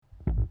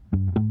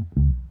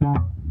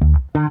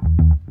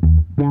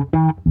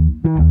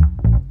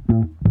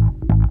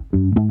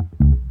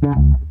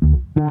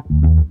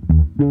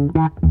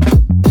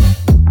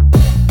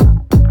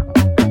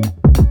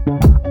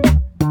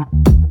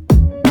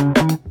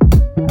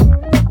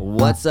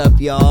What's up,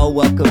 y'all?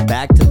 Welcome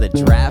back to the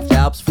Draft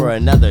Alps for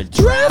another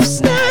Draft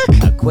Snack.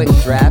 A quick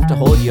draft to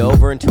hold you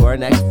over into our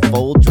next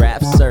full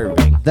draft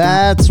serving.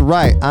 That's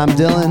right. I'm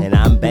Dylan. And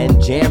I'm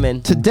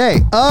Benjamin.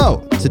 Today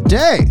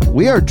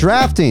we are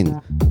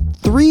drafting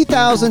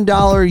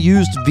 $3,000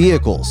 used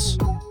vehicles.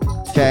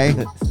 Okay?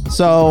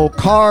 So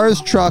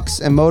cars, trucks,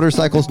 and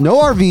motorcycles. No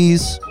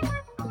RVs,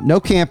 no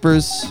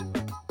campers.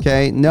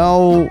 Okay?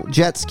 No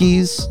jet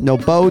skis, no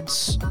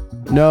boats,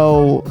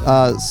 no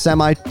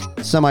semi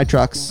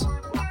trucks.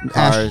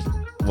 Cars.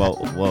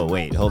 Whoa,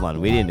 wait, hold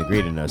on. We didn't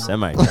agree to no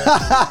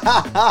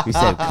semi-trucks. We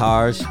said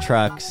cars,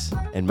 trucks,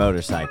 and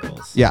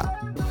motorcycles. Yeah.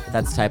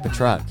 That's the type of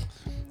truck.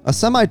 A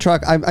semi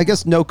truck, I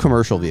guess no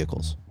commercial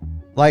vehicles.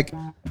 Like,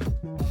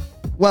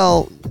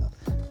 well...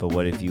 But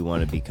what if you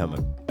want to become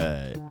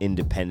a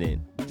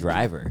independent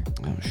driver?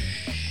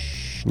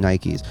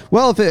 Nikes.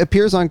 Well, if it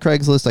appears on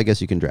Craigslist, I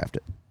guess you can draft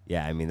it.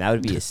 Yeah, I mean, that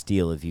would be a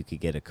steal if you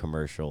could get a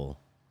commercial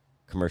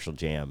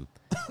jam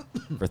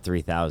for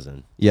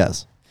 $3,000.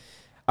 Yes.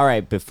 All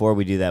right, before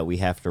we do that, we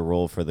have to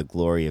roll for the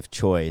glory of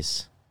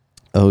choice.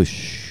 Oh,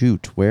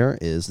 shoot. There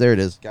it is.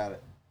 Got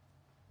it.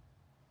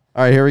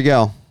 All right, here we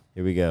go.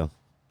 Here we go.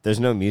 There's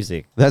no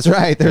music. That's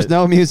right. There's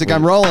no music.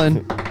 I'm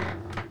rolling.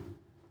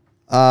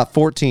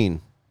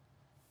 14.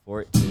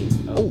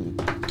 14. Oh,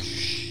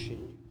 shit.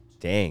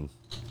 Dang.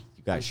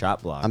 You got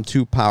shot blocked. I'm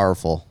too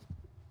powerful.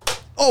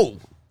 Oh.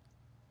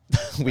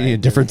 We Right need a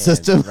different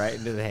system. Right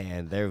into the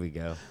hand. There we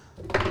go.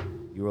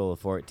 You roll a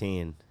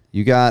 14.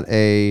 You got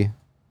a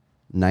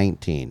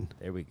 19.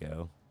 There we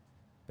go.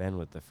 Ben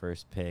with the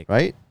first pick.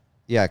 Right?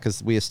 Yeah,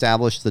 because we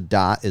established the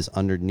dot is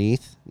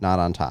underneath, not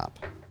on top.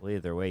 Well,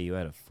 either way, you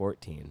had a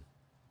 14.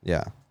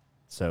 Yeah.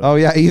 So. Oh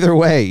yeah. Either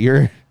way,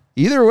 you're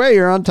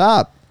on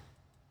top.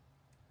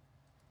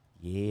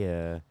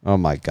 Yeah. Oh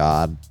my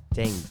God.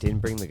 Dang, didn't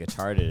bring the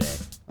guitar today.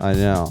 I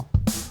know.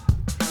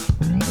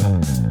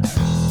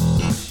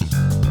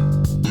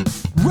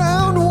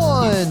 Round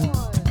one.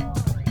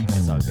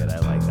 It's all good. I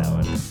like that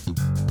one.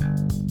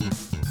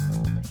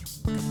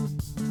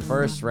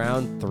 First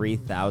round,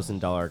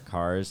 $3,000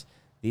 cars.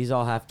 These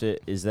all have to.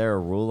 Is there a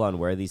rule on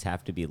where these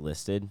have to be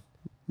listed?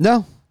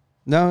 No.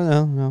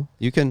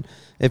 You can,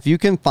 if you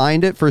can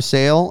find it for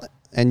sale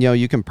and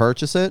you can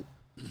purchase it,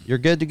 you're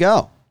good to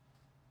go.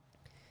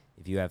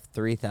 If you have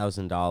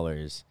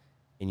 $3,000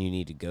 and you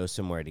need to go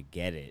somewhere to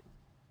get it,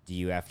 do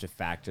you have to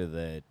factor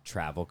the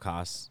travel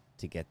costs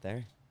to get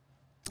there?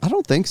 I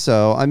don't think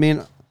so. I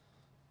mean,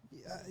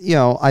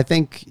 I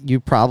think you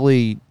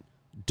probably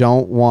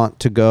don't want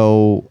to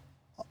go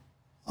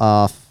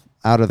out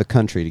of the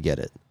country to get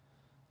it.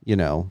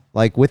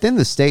 Like within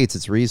the States,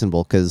 it's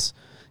reasonable because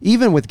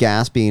even with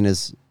gas being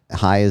as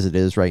high as it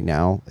is right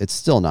now, it's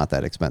still not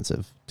that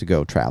expensive to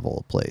go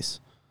travel a place.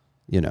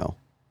 You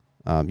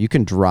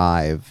can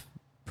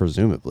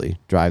presumably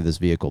drive this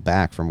vehicle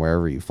back from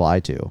wherever you fly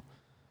to,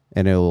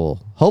 and it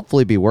will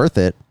hopefully be worth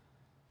it.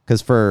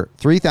 Because for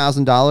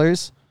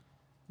 $3,000,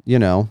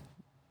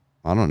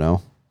 I don't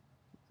know,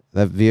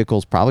 that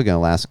vehicle's probably going to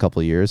last a couple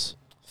of years.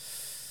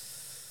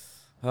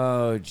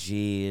 Oh,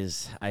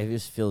 geez. I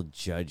just feel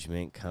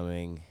judgment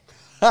coming.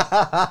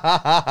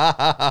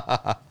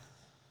 I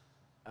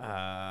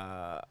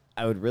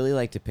would really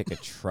like to pick a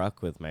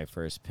truck with my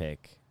first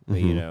pick. But,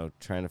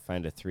 trying to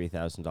find a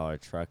 $3,000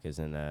 truck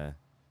isn't a...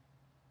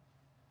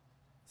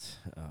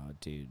 Oh,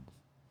 dude.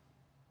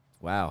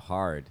 Wow,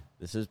 hard.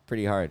 This is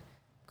pretty hard.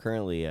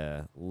 Currently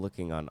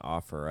looking on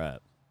OfferUp.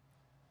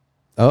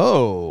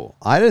 Oh,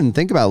 I didn't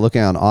think about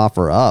looking on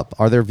OfferUp.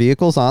 Are there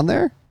vehicles on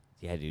there?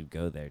 Yeah, dude,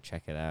 go there.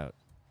 Check it out.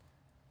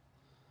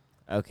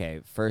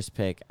 Okay, first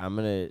pick. I'm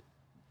going to,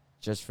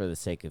 just for the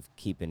sake of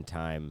keeping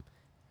time,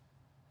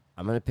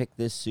 I'm going to pick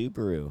this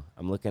Subaru.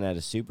 I'm looking at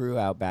a Subaru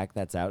Outback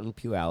that's out in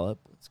Puyallup.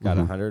 It's got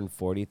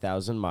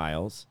 140,000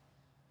 miles.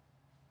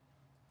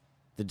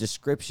 The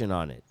description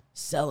on it: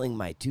 selling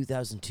my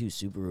 2002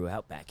 Subaru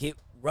Outback. It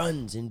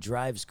runs and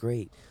drives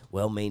great,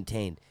 well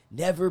maintained,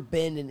 never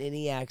been in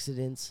any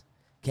accidents,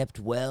 kept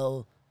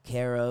well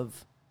care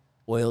of,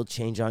 oil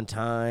change on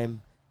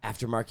time,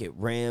 aftermarket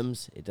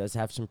rims. It does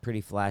have some pretty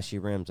flashy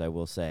rims, I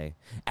will say.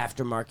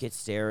 Aftermarket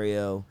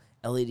stereo,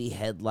 LED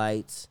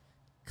headlights,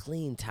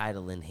 clean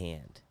title in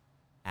hand.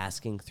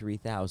 Asking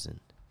 $3,000.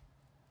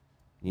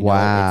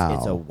 Wow.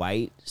 It's a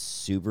white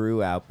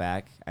Subaru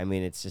Outback. I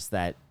mean, it's just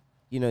that,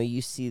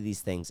 you see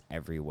these things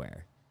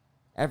everywhere.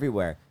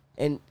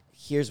 And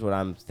here's what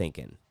I'm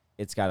thinking.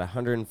 It's got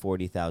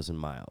 140,000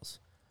 miles.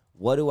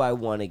 What do I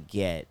want to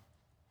get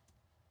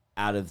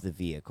out of the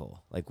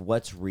vehicle? Like,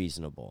 what's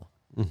reasonable?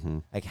 Mm-hmm.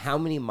 Like, how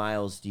many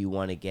miles do you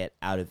want to get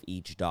out of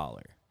each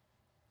dollar?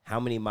 How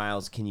many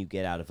miles can you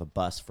get out of a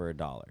bus for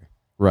 $1?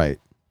 Right.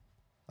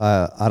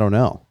 I don't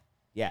know.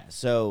 Yeah,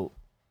 so,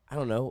 I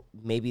don't know,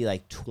 maybe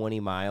like 20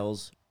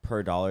 miles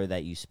per dollar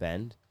that you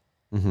spend.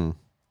 Mm-hmm.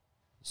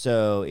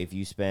 So, if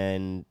you're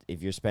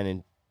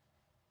spending,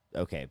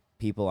 okay,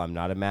 people, I'm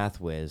not a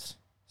math whiz,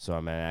 so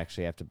I'm going to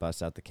actually have to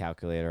bust out the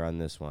calculator on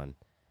this one.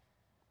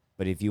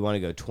 But if you want to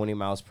go 20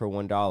 miles per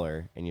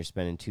 $1 and you're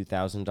spending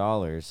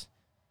 $2,000,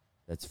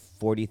 that's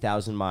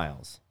 40,000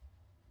 miles.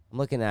 I'm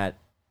looking at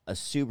a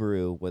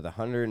Subaru with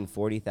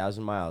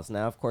 140,000 miles.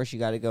 Now, of course, you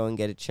got to go and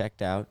get it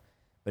checked out,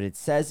 but it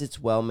says it's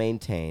well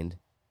maintained.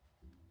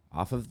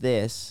 Off of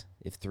this,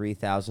 if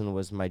 3,000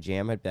 was my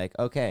jam, I'd be like,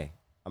 okay,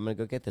 I'm going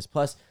to go get this.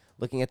 Plus,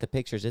 looking at the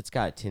pictures, it's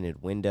got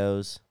tinted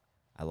windows.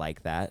 I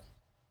like that.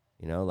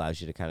 You know, allows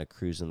you to kind of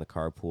cruise in the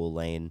carpool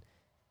lane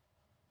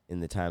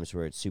in the times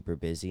where it's super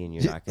busy and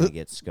you're not going to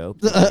get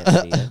scoped. You can't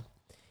see it.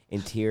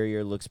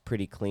 Interior looks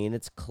pretty clean.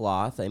 It's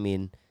cloth. I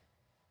mean,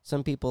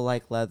 some people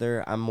like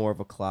leather. I'm more of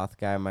a cloth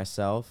guy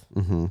myself.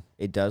 Mm-hmm.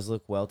 It does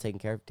look well taken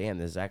care of. Damn,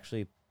 this is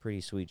actually a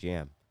pretty sweet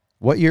jam.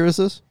 What year is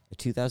this? A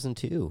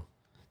 2002.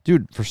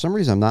 Dude, for some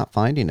reason, I'm not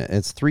finding it.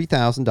 It's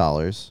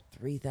 $3,000.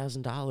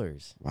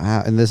 $3,000.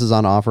 Wow. And this is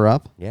on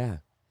OfferUp? Yeah.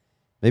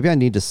 Maybe I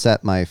need to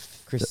set my...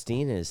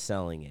 Christina is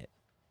selling it.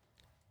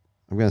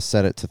 I'm going to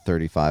set it to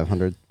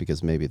 3,500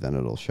 because maybe then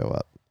it'll show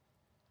up.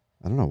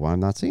 I don't know why I'm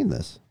not seeing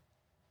this.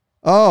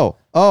 Oh,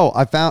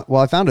 I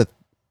found it.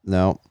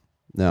 No,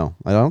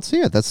 I don't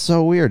see it. That's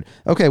so weird.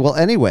 Okay, well,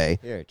 anyway.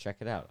 Here, check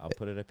it out. I'll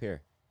put it up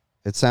here.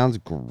 It sounds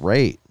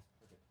great.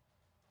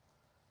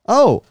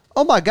 Oh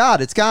my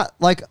God. It's got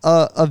like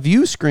a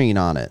view screen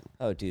on it.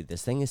 Oh, dude,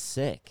 this thing is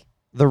sick.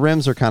 The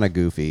rims are kind of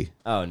goofy.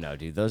 Oh, no,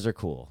 dude, those are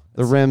cool.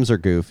 The rims are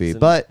goofy,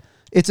 but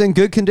it's in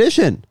good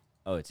condition.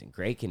 Oh, it's in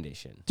great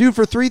condition. Dude,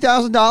 for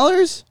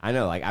 $3,000? I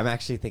know, like, I'm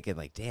actually thinking,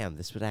 like, damn,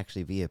 this would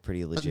actually be a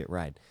pretty legit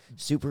ride.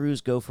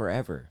 Subarus go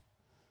forever.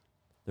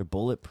 They're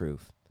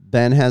bulletproof.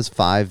 Ben has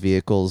 5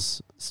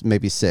 vehicles,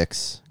 maybe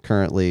 6,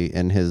 currently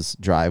in his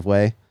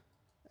driveway,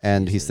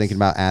 and he's thinking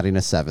about adding a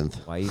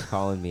 7th. Why are you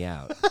calling me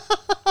out?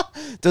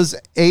 Does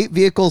 8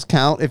 vehicles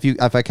count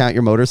if I count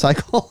your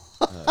motorcycle?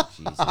 Oh,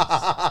 Jesus.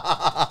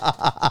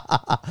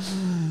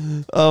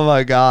 Oh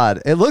my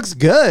God, it looks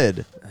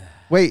good.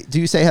 Wait, do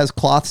you say it has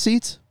cloth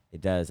seats?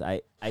 It does.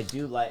 I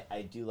do like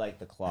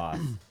the cloth.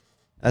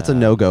 That's a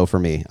no-go for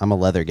me. I'm a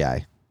leather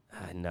guy.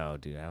 No,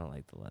 dude, I don't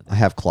like the leather. I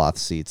have cloth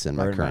seats in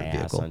my Burn current my ass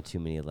vehicle. on too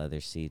many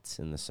leather seats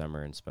in the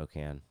summer in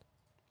Spokane.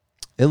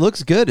 It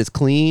looks good. It's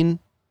clean.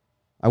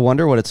 I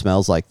wonder what it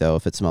smells like though.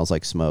 If it smells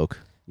like smoke,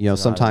 you know,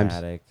 It's sometimes.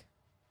 automatic.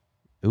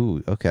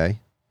 Ooh, okay,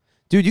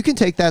 dude, you can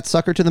take that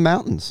sucker to the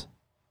mountains.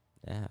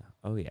 Yeah.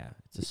 Oh yeah,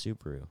 it's a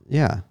Subaru.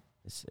 Yeah,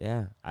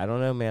 Yeah. I don't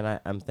know, man.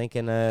 I'm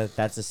thinking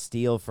that's a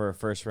steal for a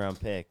first round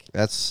pick.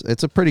 it's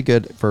a pretty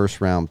good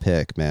first round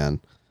pick, man.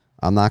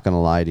 I'm not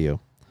gonna lie to you.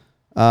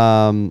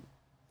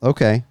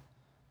 Okay,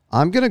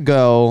 I'm gonna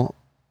go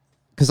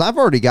because I've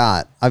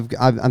got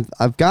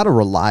a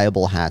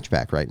reliable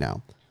hatchback right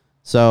now.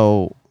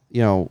 So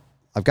you know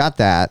I've got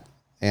that,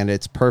 and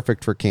it's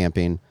perfect for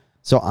camping.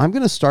 So I'm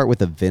gonna start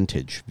with a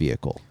vintage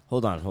vehicle.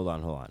 Hold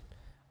on.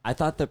 I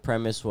thought the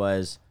premise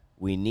was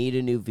we need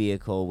a new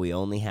vehicle. We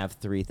only have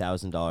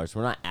 $3,000.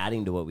 We're not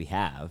adding to what we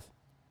have.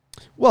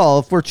 Well,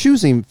 if we're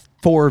choosing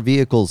 4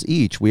 vehicles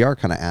each, we are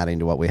kind of adding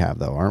to what we have,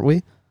 though, aren't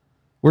we?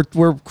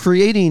 We're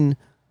creating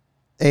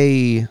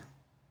a...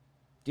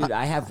 Dude,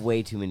 I have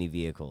way too many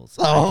vehicles.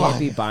 Oh. I can't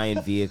be buying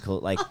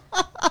like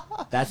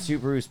that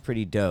Subaru's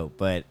pretty dope,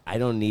 but I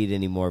don't need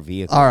any more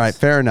vehicles. All right,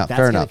 fair enough.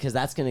 Because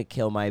that's gonna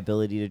kill my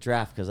ability to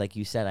draft. Because, like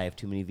you said, I have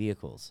too many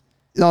vehicles.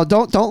 No,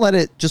 don't let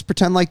it. Just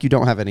pretend like you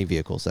don't have any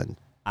vehicles. Then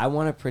I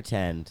want to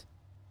pretend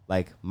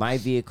like my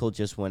vehicle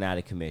just went out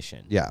of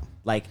commission. yeah,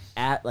 Like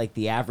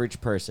the average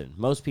person,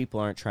 most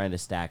people aren't trying to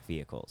stack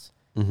vehicles.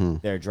 mm-hmm.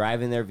 They're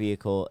driving their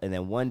vehicle, and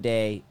then one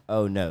day,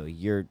 oh no,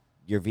 your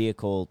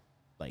vehicle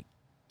like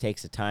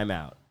takes a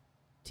timeout.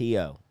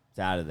 TO, it's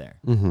out of there.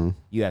 Mm-hmm.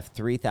 You have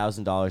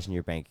 $3,000 in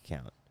your bank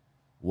account.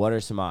 What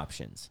are some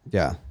options?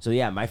 Yeah, So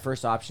yeah, my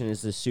first option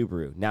is the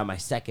Subaru. Now my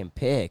second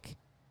pick,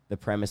 the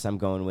premise I'm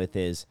going with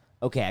is,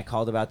 okay, I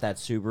called about that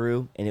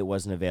Subaru and it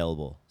wasn't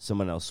available.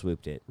 Someone else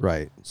swooped it.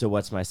 right. So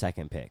what's my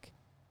second pick?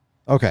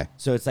 Okay,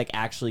 So it's like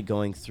actually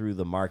going through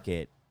the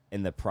market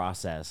in the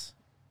process.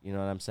 You know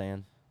what I'm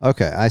saying?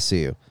 okay, I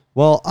see you.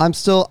 Well, I'm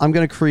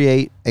going to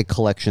create a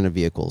collection of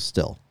vehicles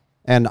still.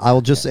 And I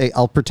will just say,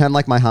 I'll pretend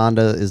like my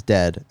Honda is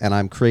dead, and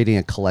I'm creating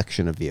a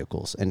collection of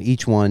vehicles, and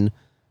each one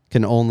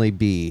can only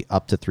be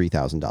up to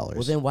 $3,000.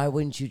 Well, then why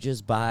wouldn't you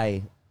just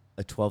buy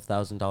a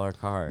 $12,000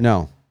 car?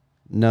 No.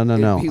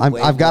 be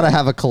I've got to more.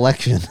 have a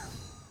collection.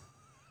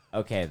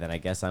 Okay, then I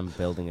guess I'm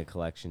building a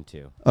collection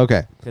too.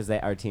 Okay. Because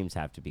our teams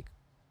have to be,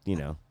 you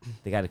know,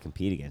 they got to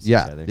compete against each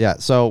Yeah. other. Yeah.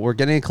 So we're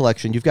getting a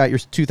collection. You've got your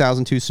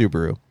 2002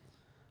 Subaru.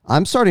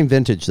 I'm starting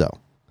vintage, though.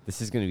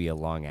 This is going to be a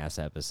long ass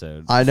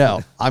episode. I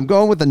know. I'm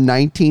going with a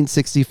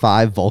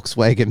 1965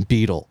 Volkswagen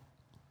Beetle.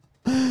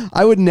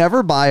 I would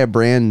never buy a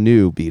brand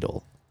new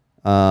Beetle.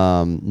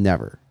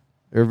 Never.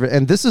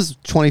 And this is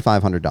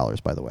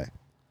 $2,500, by the way.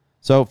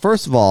 So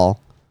first of all,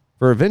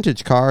 for a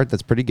vintage car,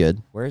 that's pretty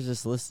good Where is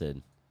this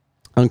listed?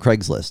 on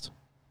Craigslist.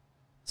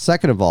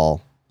 Second of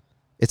all,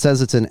 it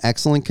says it's in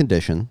excellent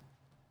condition.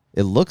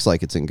 It looks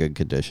like it's in good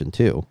condition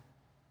too.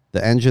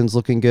 The engine's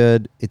looking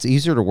good. It's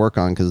easier to work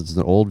on because it's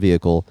an old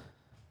vehicle.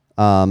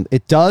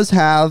 It does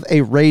have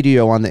a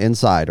radio on the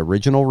inside,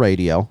 original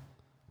radio.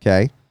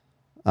 Okay.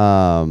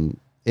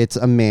 It's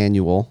a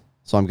manual,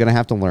 so I'm going to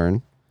have to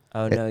learn.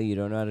 Oh, no, you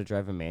don't know how to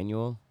drive a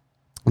manual?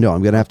 No,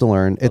 I'm gonna have to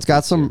learn. It's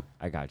got some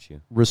I got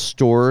you.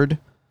 restored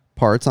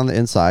parts on the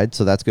inside,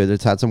 so that's good.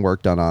 It's had some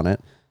work done on it.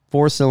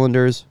 4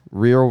 cylinders,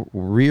 rear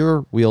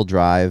wheel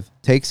drive,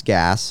 takes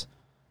gas,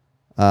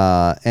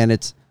 and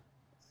it's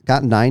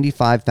got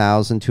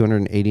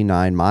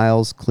 95,289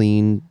 miles,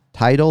 clean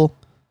title.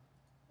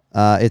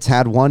 It's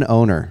had one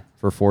owner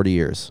for 40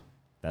 years.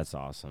 That's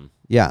awesome.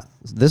 Yeah,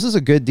 this is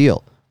a good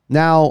deal.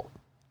 Now,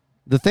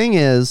 the thing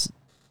is,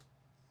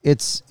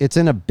 it's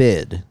in a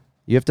bid.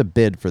 You have to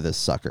bid for this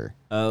sucker.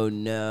 Oh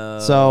no!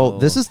 So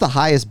this is the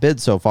highest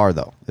bid so far,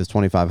 though, is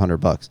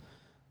 $2,500.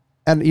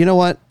 And you know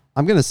what?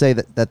 I'm going to say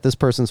that this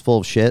person's full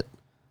of shit,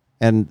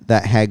 and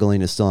that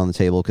haggling is still on the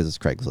table because it's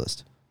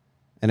Craigslist.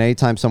 And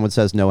anytime someone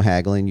says no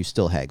haggling, you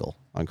still haggle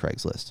on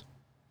Craigslist.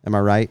 Am I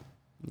right?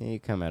 Yeah, you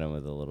come at him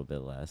with a little bit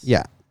less.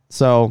 Yeah.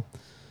 So,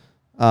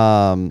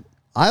 I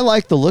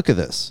like the look of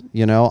this.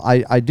 You know,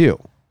 I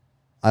do.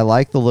 I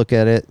like the look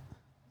at it.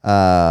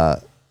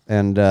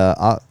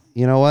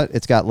 You know what?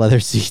 It's got leather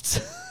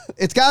seats.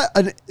 It's got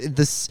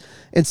this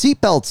and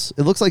seat belts.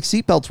 It looks like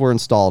seat belts were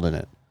installed in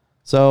it.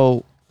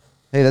 So,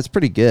 hey, that's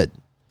pretty good.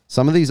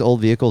 Some of these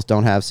old vehicles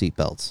don't have seat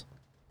belts.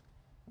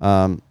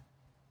 I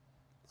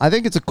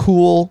think it's a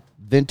cool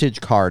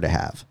vintage car to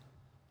have.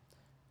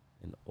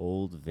 An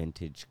old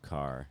vintage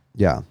car.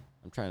 Yeah.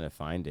 I'm trying to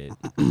find it.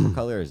 What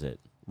color is it?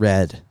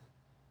 Red.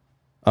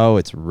 Oh,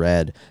 it's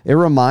red. It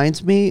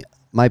reminds me,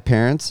 my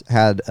parents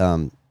had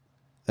an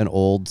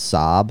old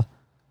Saab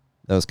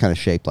that was kind of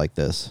shaped like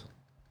this.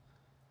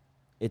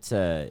 It's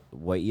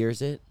what year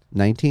is it?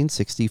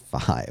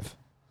 1965.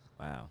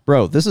 Wow.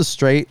 Bro, this is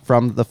straight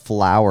from the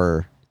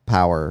flower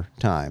power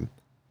time.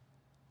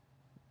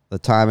 The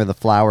time of the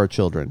flower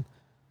children.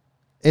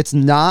 It's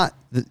not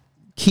the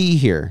key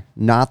here,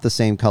 not the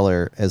same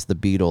color as the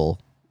Beetle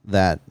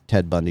that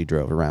Ted Bundy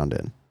drove around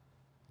in.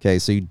 Okay,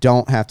 so you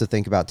don't have to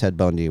think about Ted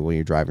Bundy when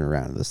you're driving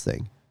around in this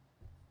thing.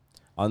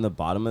 On the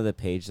bottom of the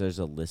page, there's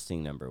a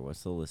listing number.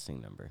 What's the listing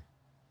number?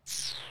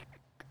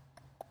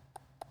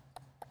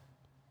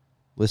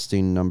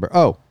 Listing number.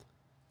 Oh,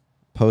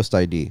 post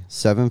ID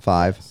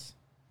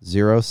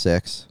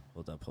 7506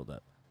 Hold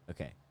up.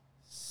 Okay.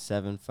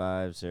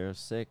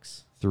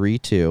 7506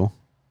 32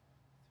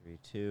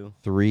 32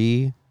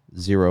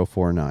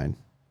 3049.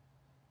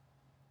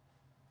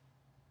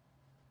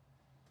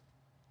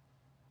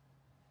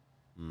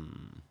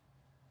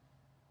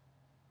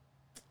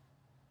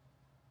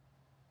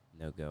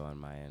 No go on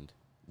my end.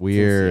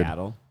 Weird. It's in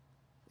Seattle.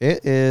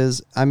 It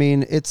is. I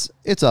mean, it's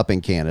up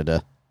in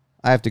Canada.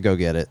 I have to go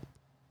get it.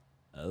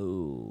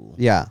 Oh.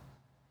 Yeah.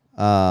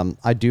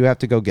 I do have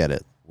to go get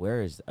it.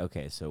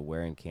 So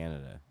where in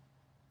Canada?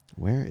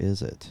 Where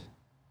is it?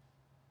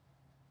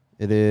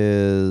 It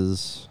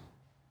is.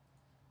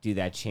 Dude,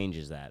 that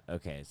changes that.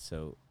 Okay,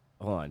 so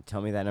hold on.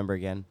 Tell me that number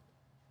again.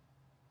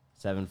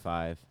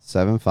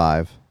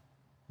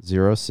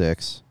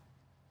 7506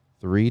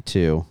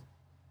 32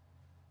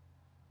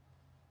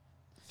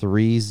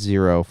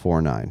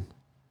 3049.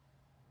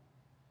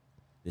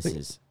 This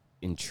is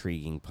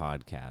intriguing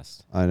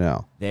podcast. I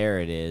know.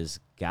 There it is.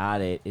 Got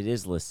it. It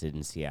is listed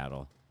in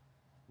Seattle.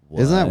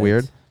 Isn't that What?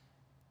 weird?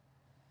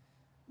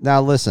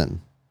 Now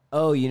listen.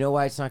 Oh, you know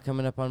why it's not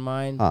coming up on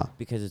mine? Huh.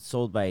 Because it's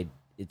sold by.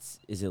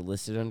 Is it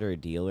listed under a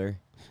dealer?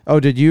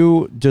 Oh, did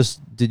you?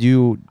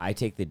 I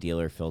take the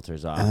dealer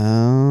filters off.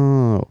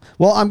 Oh,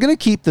 well, I'm gonna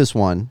keep this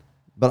one,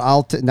 but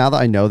now that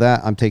I know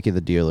that, I'm taking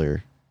the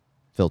dealer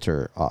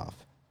filter off.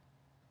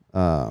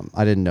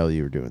 I didn't know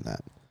you were doing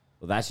that.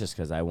 Well, that's just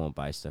because I won't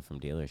buy stuff from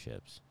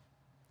dealerships.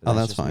 Oh,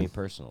 that's just fine. Me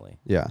personally.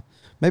 Yeah,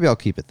 maybe I'll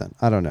keep it then.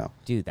 I don't know.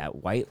 Dude, that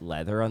white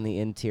leather on the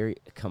interior.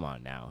 Come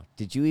on now.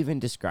 Did you even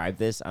describe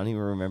this? I don't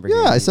even remember.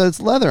 Yeah, I said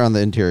it's leather on the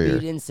You interior.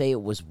 didn't say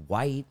it was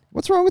white.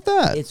 What's wrong with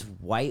that? It's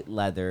white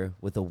leather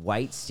with a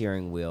white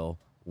steering wheel,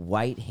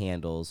 white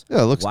handles.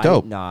 Yeah, it looks white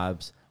dope.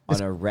 knobs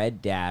on a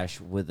red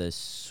dash with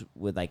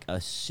like a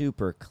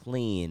super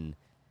clean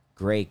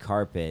gray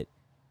carpet.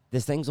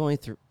 This thing's only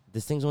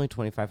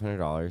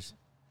 $2,500.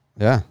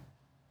 Yeah.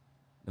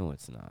 No,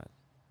 it's not.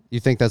 You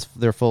think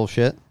they're full of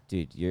shit?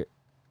 Dude,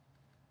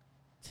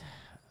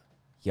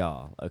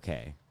 y'all,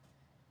 okay.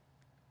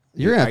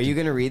 Are you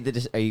gonna read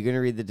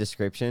the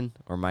description,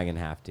 or am I gonna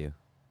have to?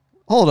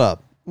 Hold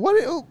up.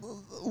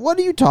 What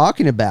are you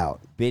talking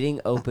about? Bidding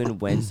opened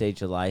Wednesday,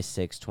 July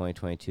 6,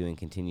 2022, and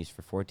continues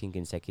for 14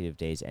 consecutive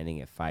days, ending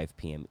at 5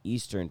 p.m.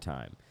 Eastern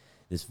Time.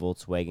 This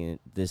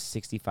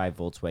 65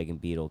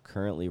 Volkswagen Beetle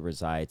currently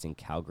resides in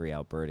Calgary,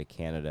 Alberta,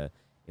 Canada.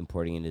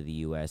 Importing into the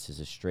U.S. is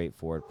a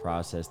straightforward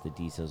process, the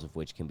details of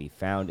which can be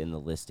found in the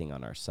listing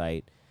on our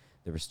site.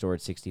 The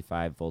restored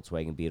 65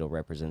 Volkswagen Beetle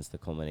represents the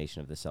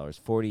culmination of the seller's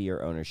 40-year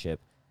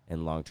ownership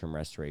and long-term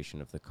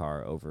restoration of the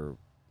car over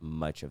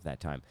much of that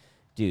time.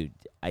 Dude,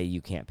 you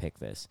can't pick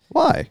this.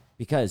 Why?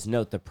 Because,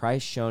 note, the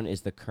price shown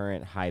is the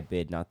current high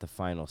bid, not the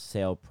final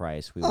sale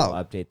price. We will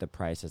update the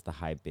price as the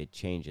high bid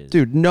changes.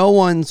 Dude, no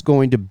one's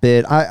going to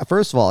bid.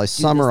 First of all, I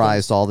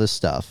summarized all this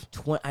stuff.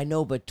 I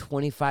know, but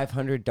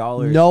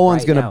 $2,500. No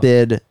one's going to now.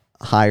 bid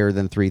higher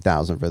than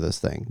 $3,000 for this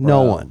thing. Bro,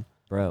 No one.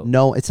 Bro.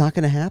 No, it's not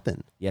going to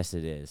happen. Yes,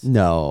 it is.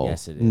 No.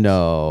 Yes, it is.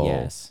 No.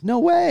 Yes. No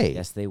way.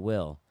 Yes, they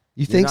will.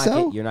 You think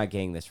so? You're not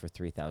getting this for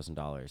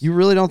 $3,000. You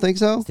really don't think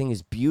so? This thing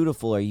is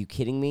beautiful. Are you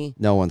kidding me?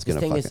 No one's This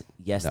going to thing fucking.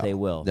 is. Yes, no. they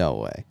will. No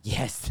way.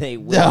 Yes, they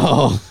will.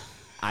 No.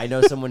 I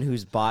know someone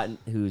who's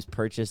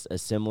purchased a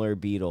similar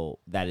Beetle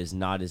that is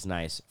not as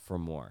nice for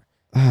more.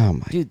 Oh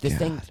my Dude, this God.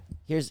 thing.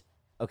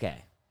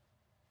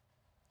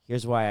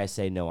 Here's why I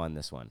say no on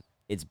this one.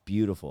 It's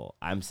beautiful.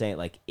 I'm saying,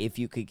 like, if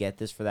you could get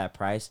this for that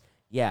price,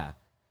 yeah.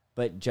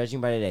 But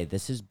judging by today,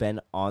 this has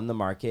been on the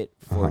market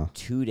for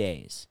 2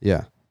 days.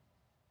 Yeah.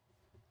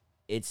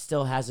 It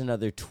still has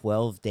another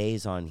 12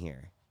 days on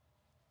here.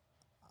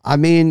 I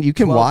mean, you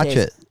can 12 watch days.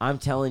 it. I'm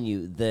telling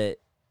you,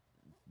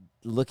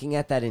 looking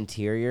at that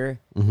interior,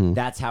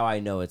 that's how I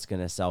know it's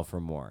going to sell for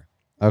more.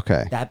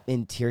 Okay. That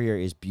interior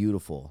is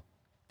beautiful.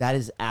 That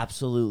is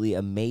absolutely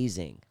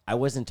amazing. I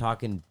wasn't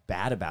talking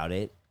bad about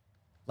it.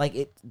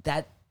 Like,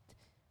 that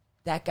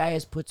guy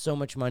has put so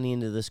much money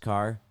into this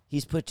car.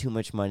 He's put too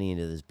much money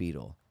into this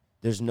Beetle.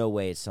 There's no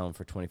way it's selling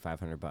for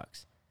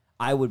 $2,500.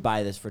 I would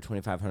buy this for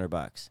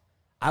 $2,500.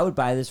 I would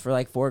buy this for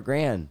like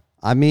 $4,000.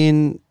 I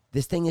mean,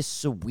 This thing is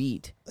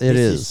sweet. It This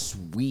is.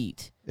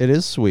 sweet. it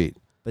is sweet.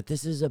 But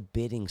this is a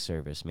bidding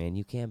service, man.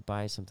 You can't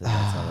buy something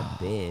that's on a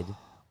bid.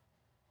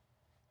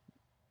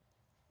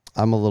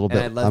 I'm a little And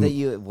bit. I love that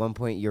you, at one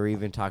point, you're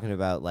even talking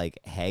about, like,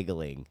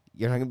 haggling.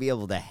 You're not going to be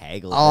able to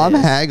haggle Oh, I'm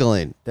this.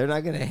 haggling. They're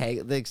not going to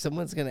haggle. Like,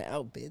 someone's going to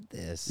outbid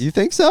this. You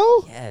think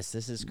so? Yes,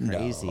 this is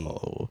crazy.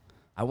 No.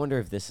 I wonder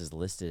if this is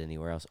listed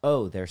anywhere else.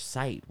 Oh, their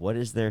site. What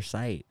is their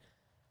site?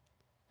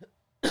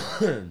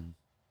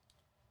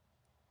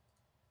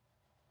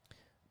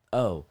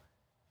 Oh,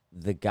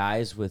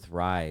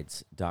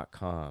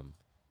 theguyswithrides.com.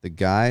 The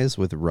guys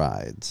with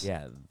rides.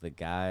 Yeah, the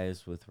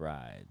guys with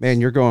rides.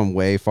 Man, you're going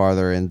way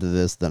farther into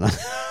this than I.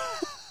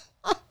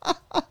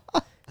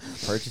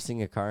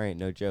 Purchasing a car ain't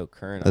no joke.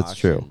 Current That's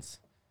true. auctions.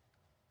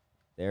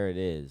 There it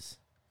is.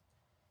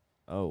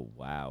 Oh,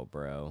 wow,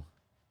 bro.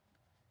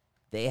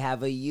 They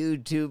have a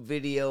YouTube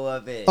video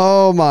of it.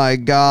 Oh my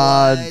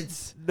God.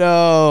 What?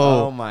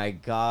 No. Oh, my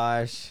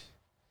gosh.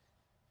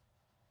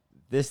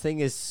 This thing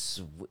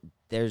is...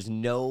 There's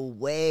no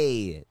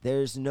way.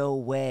 There's no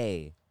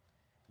way.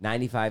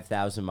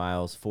 95,000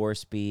 miles,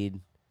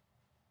 4-speed.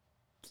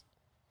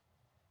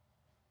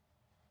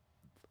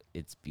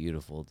 It's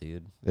beautiful,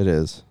 dude. It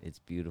is. It's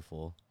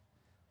beautiful.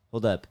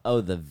 Hold up.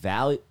 Oh, the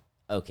value.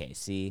 Okay,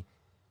 see,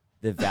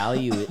 the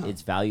value.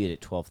 It's valued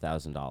at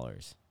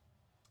 $12,000.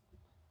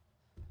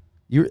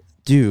 You,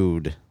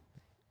 dude.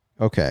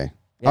 Okay.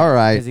 All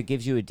right. Because it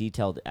gives you a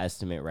detailed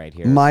estimate right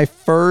here. My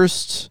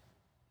first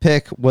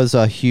pick was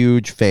a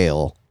huge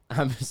fail.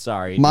 I'm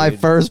sorry. My dude.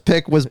 first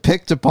pick was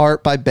picked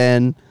apart by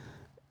Ben,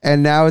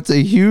 and now it's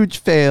a huge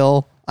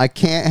fail. I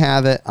can't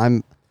have it.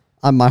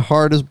 My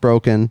heart is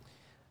broken.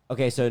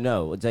 Okay, so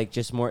no, it's like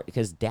just more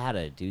because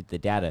data, dude. The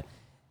data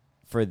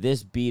for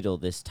this Beetle,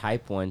 this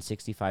Type 1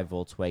 65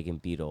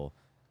 Volkswagen Beetle,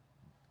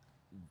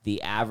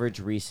 the average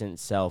recent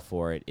sell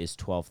for it is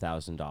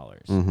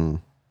 $12,000. Mm-hmm.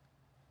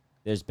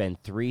 There's been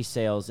 3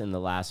 sales in the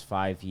last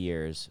 5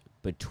 years.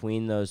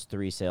 Between those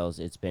 3 sales,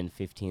 it's been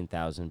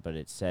 $15,000, but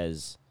it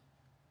says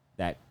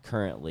that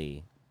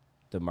currently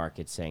the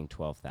market's saying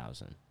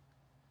 $12,000.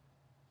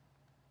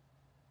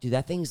 Dude,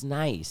 that thing's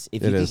nice.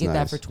 If you It could is get that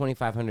nice. for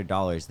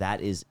 $2,500,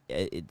 that is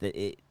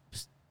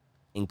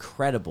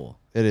incredible.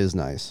 It is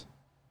nice.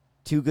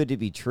 Too good to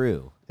be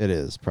true. It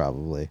is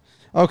probably.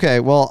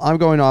 Okay, well, I'm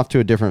going off to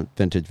a different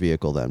vintage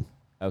vehicle then.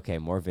 Okay,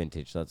 more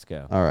vintage. Let's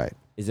go. All right.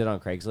 Is it on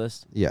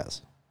Craigslist?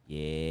 Yes.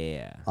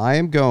 Yeah. I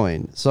am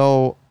going.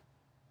 So,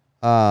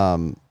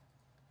 man,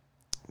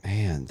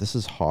 this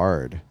is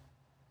hard.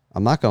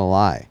 I'm not going to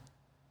lie.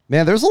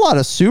 Man, there's a lot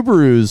of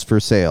Subarus for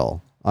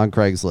sale on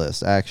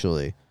Craigslist,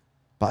 actually.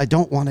 But I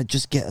don't want to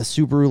just get a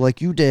Subaru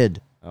like you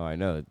did. Oh, I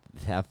know.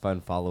 Have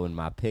fun following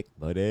my pick,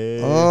 buddy.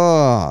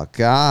 Oh,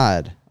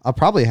 God. I'll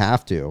probably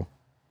have to.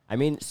 I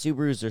mean,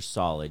 Subarus are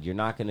solid. You're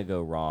not going to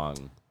go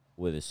wrong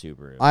with a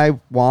Subaru. I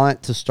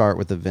want to start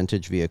with a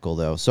vintage vehicle,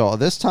 though. So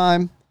this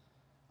time,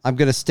 I'm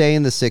going to stay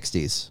in the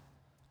 60s.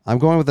 I'm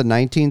going with a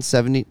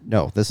 1970.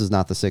 No, this is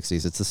not the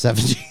 60s. It's the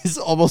 70s,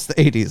 almost the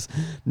 80s.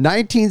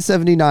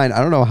 1979. I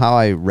don't know how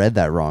I read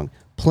that wrong.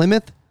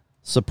 Plymouth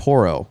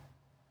Sapporo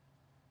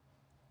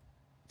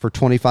for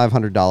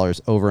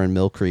 $2,500 over in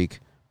Mill Creek.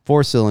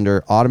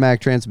 4-cylinder,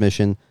 automatic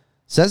transmission.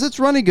 Says it's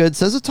running good.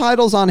 Says the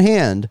title's on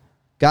hand.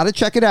 Got to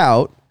check it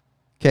out.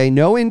 Okay,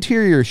 no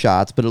interior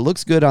shots, but it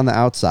looks good on the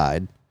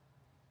outside.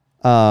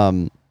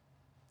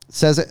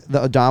 Says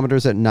the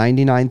odometer's at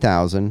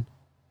 99,000.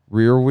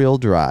 Rear-wheel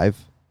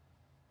drive.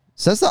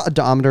 Says the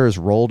odometer is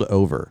rolled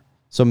over.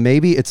 So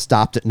maybe it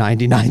stopped at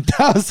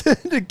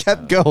 99,000 and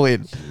kept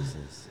going.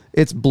 Jesus.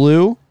 It's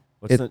blue.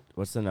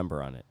 What's the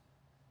number on it?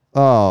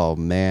 Oh,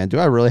 man. Do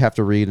I really have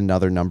to read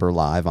another number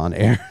live on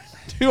air?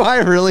 Do I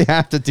really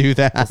have to do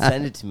Well, that?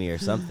 send it to me or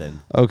something.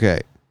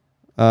 Okay.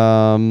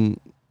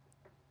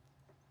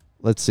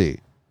 Let's see.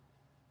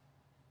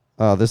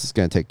 Oh, this is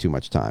going to take too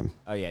much time.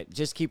 Oh, yeah.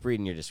 Just keep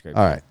reading your description.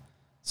 All right.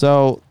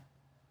 So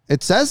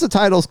It says the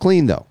title's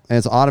clean, though, and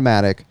it's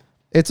automatic.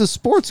 It's a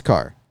sports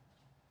car.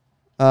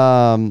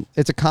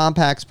 It's a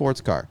compact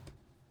sports car.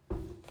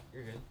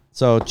 You're good.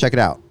 So check it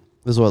out.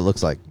 This is what it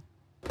looks like.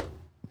 Oh, dude,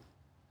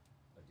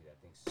 that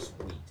thing's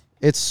sweet.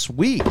 It's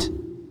sweet. Yeah,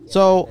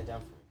 So write that down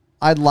for me.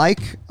 I'd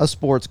like a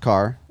sports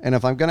car, and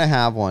if I'm gonna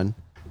have one,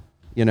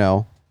 you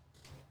know,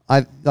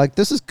 I like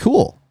this is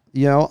cool.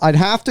 You know, I'd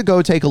have to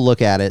go take a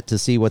look at it to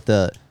see what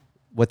the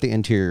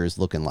interior is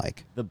looking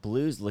like. The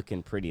blue's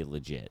looking pretty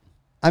legit.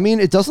 I mean,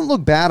 it doesn't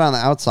look bad on the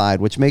outside,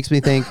 which makes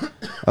me think,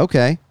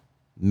 okay,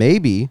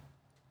 maybe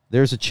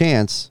there's a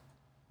chance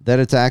that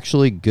it's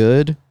actually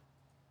good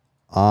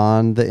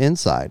on the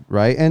inside,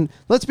 right? And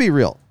let's be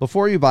real.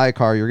 Before you buy a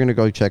car, you're going to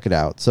go check it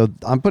out. So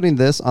I'm putting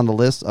this on the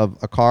list of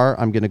a car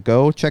I'm going to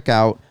go check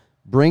out,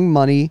 bring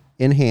money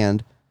in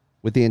hand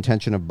with the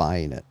intention of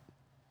buying it.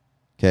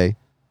 Okay?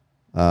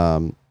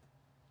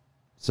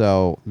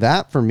 So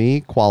that, for me,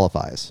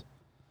 qualifies.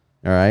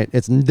 All right?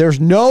 There's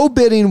no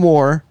bidding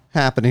war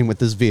happening with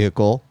this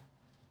vehicle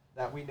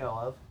that we know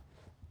of.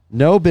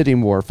 No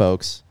bidding war,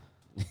 folks.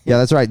 Yeah,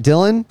 that's right.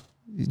 Dylan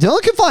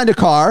can find a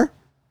car.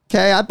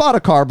 Okay, I bought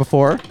a car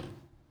before.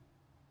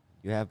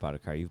 You have bought a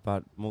car. You've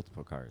bought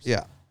multiple cars.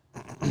 Yeah.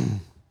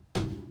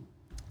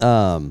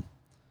 You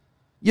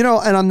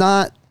know, and I'm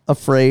not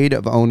afraid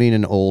of owning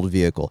an old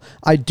vehicle.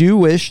 I do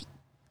wish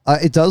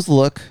it does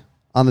look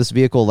on this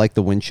vehicle like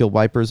the windshield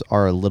wipers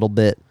are a little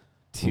bit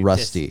Dude,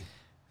 rusty.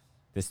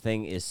 This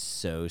thing is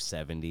so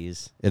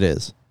 70s. It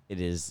is. It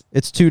is.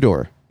 It's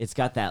 2-door. It's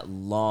got that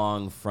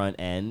long front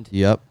end,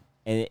 Yep.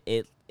 and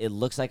it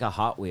looks like a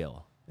Hot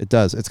Wheel. It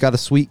does. It's got a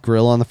sweet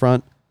grill on the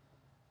front.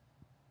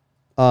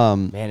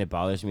 Man, it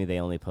bothers me they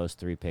only post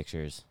 3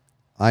 pictures.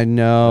 I What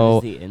know.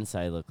 does the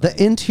inside look The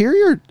like?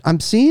 interior, I'm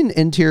seeing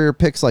interior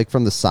pics like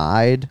from the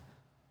side,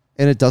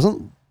 and it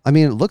doesn't, I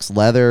mean, it looks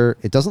leather.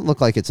 It doesn't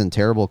look like it's in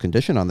terrible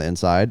condition on the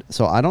inside.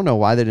 So I don't know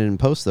why they didn't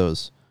post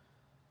those.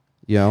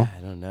 You know?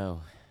 I don't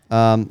know.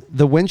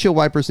 The windshield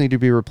wipers need to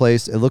be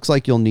replaced. It looks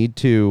like you'll need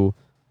to,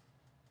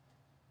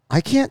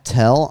 I can't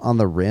tell on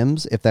the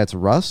rims if that's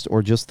rust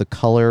or just the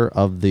color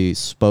of the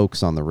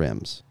spokes on the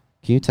rims.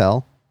 Can you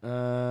tell?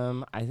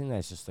 I think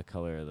that's just the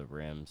color of the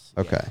rims.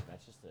 Okay. Yeah,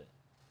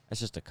 that's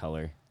just a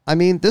color. I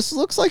mean, this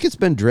looks like it's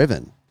been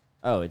driven.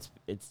 Oh, it's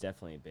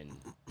definitely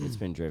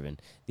been driven.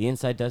 The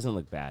inside doesn't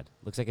look bad.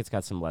 Looks like it's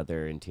got some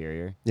leather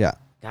interior. Yeah.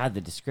 God,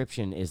 the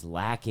description is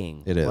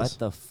lacking. It is. What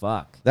the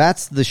fuck?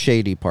 That's the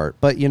shady part.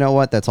 But you know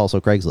what? That's also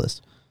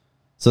Craigslist.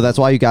 So that's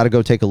why you got to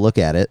go take a look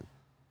at it.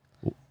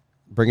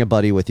 Bring a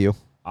buddy with you.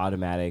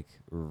 Automatic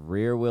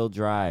rear wheel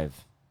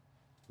drive.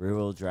 Rear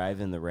wheel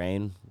drive in the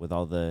rain with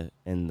all the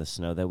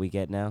snow that we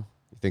get now.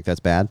 You think that's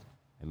bad?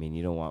 I mean,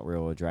 you don't want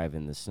rear wheel drive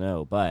in the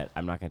snow, but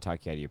I'm not going to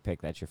talk you out of your pick.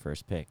 That's your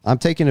first pick. I'm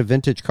taking a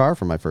vintage car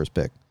for my first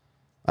pick.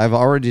 I've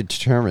already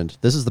determined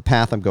this is the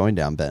path I'm going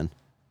down, Ben.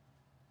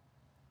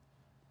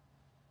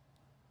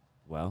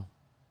 Well,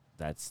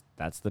 that's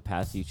the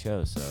path you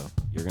chose, so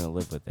you're going to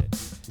live with it.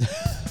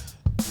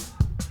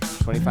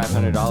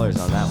 $2,500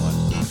 on that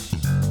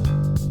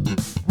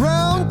one.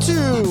 Round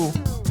 2.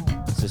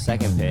 So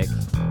second pick.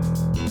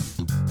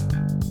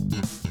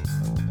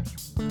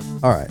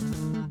 All right.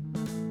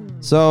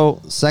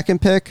 So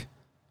second pick,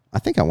 I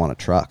think I want a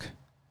truck.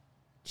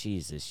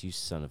 Jesus, you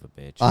son of a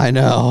bitch. I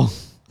know.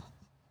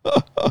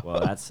 Well,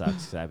 that sucks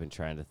because I've been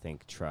trying to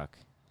think truck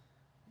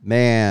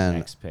Man,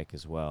 next pick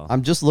as well.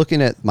 I'm just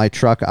looking at my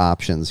truck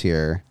options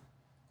here,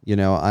 you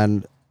know,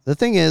 and the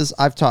thing is,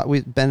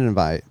 Ben and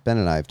I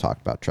have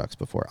talked about trucks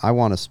before. I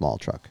want a small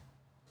truck.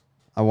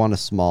 I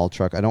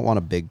don't want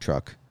a big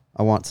truck.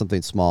 I want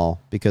something small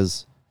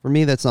because for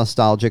me, that's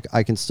nostalgic.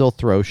 I can still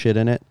throw shit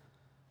in it.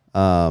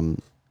 Now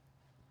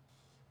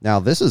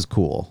this is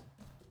cool.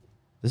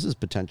 This is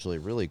potentially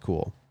really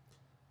cool.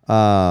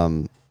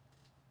 I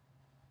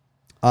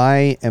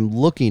am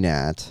looking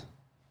at,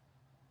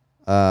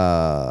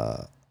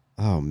 oh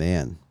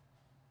man,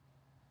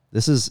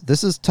 this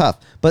is tough,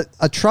 but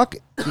a truck.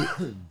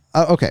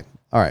 Okay.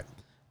 All right.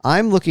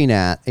 I'm looking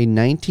at a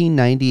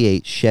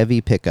 1998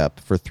 Chevy pickup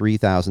for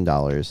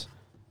 $3,000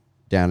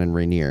 down in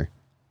Rainier.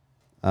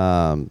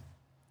 And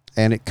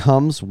it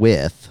comes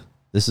with,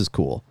 this is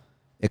cool.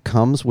 It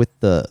comes with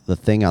the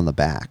thing on the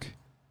back.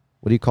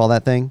 What do you call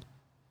that thing?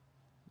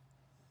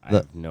 I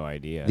have no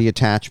idea. The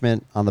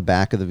attachment on the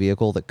back of the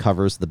vehicle that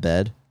covers the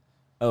bed.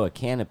 Oh, a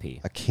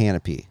canopy. A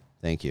canopy.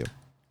 Thank you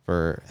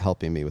for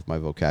helping me with my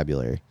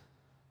vocabulary.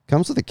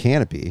 Comes with a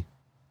canopy.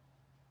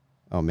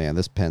 Oh, man,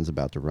 this pen's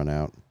about to run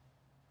out.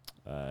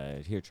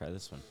 Here, try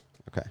this one.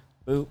 Okay.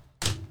 Boop.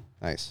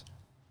 Nice.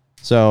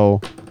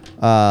 So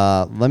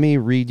let me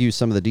read you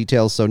some of the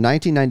details. So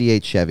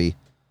 1998 Chevy.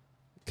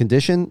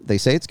 Condition, they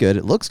say it's good.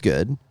 It looks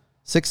good.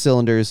 6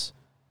 cylinders.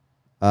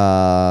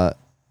 Here's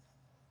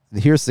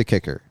the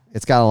kicker.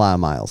 It's got a lot of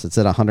miles. It's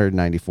at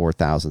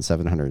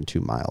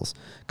 194,702 miles.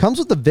 Comes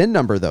with the VIN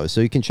number, though, so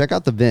you can check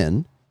out the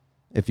VIN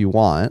if you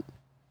want.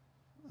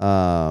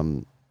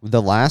 The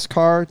last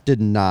car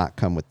did not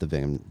come with the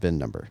VIN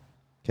number.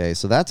 Okay,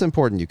 so that's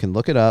important. You can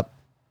look it up.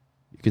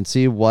 You can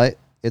see what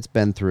it's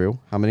been through,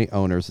 how many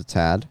owners it's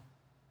had,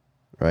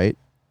 right?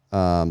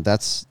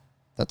 That's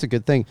a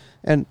good thing.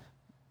 And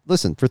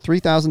listen, for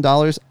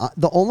 $3,000,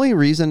 the only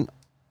reason,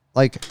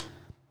 like,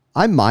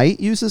 I might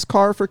use this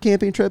car for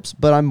camping trips,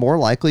 but I'm more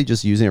likely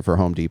just using it for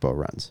Home Depot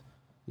runs,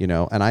 you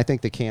know? And I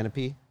think the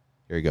canopy,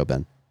 here you go,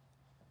 Ben.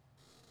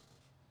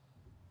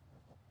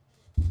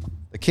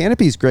 The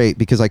canopy's great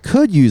because I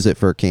could use it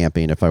for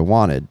camping if I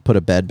wanted. Put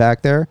a bed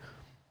back there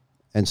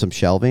and some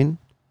shelving.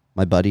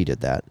 My buddy did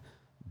that.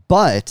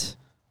 But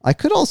I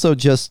could also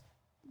just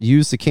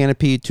use the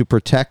canopy to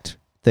protect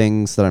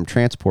things that I'm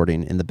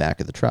transporting in the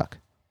back of the truck.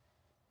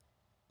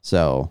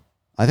 So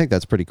I think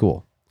that's pretty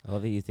cool. I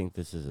love that you think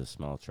this is a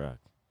small truck.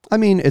 I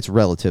mean, it's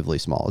relatively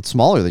small. It's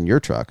smaller than your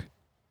truck.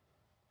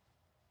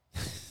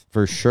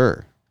 For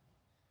sure.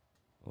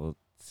 Well,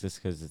 it's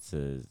just because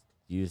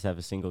you just have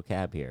a single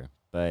cab here.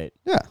 But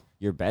yeah,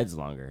 your bed's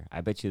longer.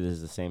 I bet you this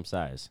is the same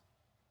size.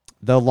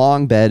 The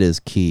long bed is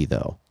key,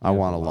 though. I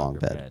want a long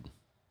bed.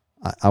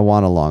 I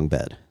want a long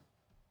bed.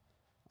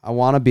 I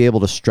want to be able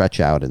to stretch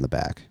out in the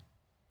back.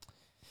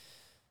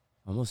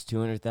 Almost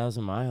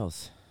 200,000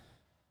 miles.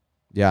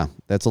 Yeah,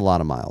 that's a lot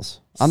of miles.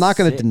 I'm not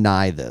going to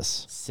deny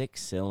this. Six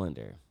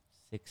cylinder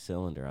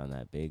on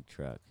that big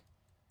truck.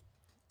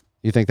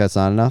 You think that's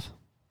not enough?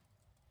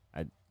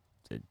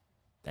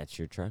 That's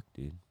your truck,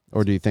 dude.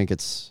 Or do you think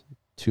it's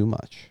too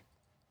much?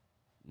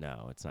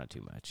 No, it's not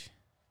too much.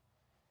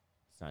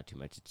 It's not too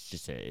much. It's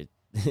just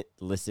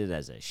listed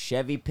as a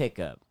Chevy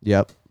pickup.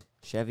 Yep.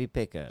 Chevy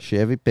pickup.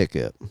 Chevy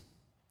pickup.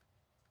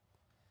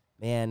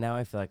 Man, now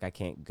I feel like I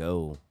can't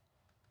go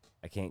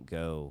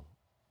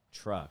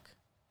truck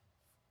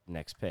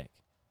next pick.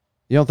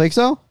 You don't think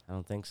so? I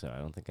don't think so. I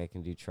don't think I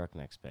can do truck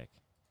next pick.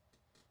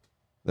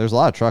 There's a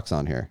lot of trucks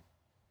on here.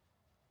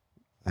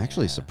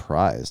 Actually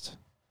surprised.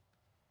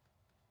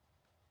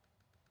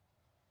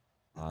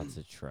 Lots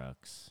of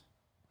trucks.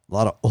 A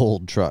lot of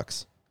old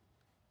trucks.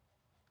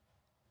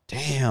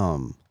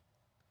 Damn.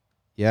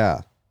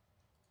 Yeah.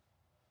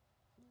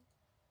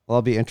 Well,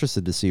 I'll be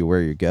interested to see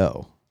where you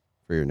go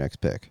for your next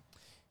pick.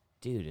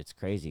 Dude, it's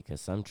crazy because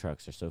some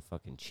trucks are so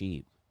fucking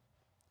cheap.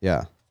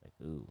 Yeah. It's like,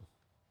 ooh.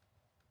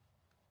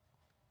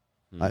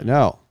 I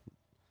know.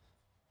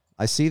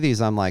 I see these,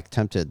 I'm like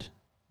tempted.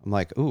 I'm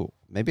like, ooh,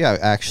 maybe I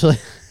actually,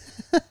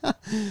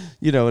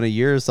 in a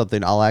year or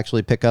something, I'll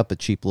actually pick up a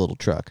cheap little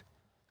truck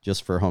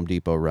just for Home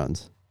Depot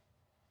runs.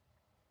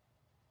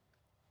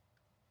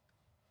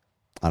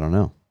 I don't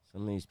know.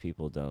 Some of these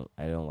people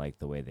I don't like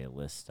the way they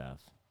list stuff.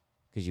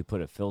 Because you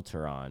put a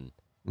filter on,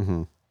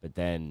 but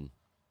then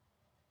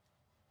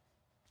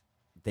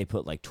they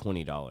put like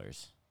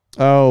 $20.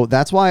 Oh,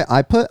 that's why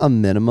I put a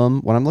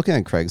minimum. When I'm looking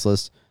at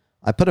Craigslist,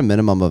 I put a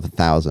minimum of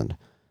 1,000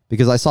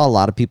 because I saw a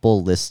lot of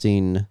people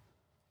listing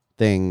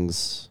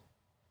things,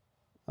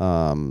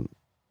 I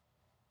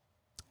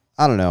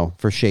don't know,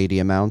 for shady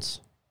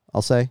amounts,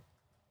 I'll say.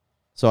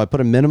 So I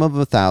put a minimum of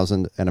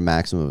 1,000 and a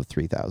maximum of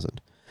 3,000.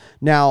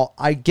 Now,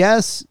 I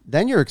guess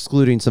then you're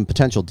excluding some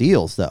potential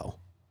deals, though,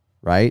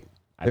 right?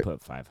 I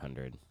put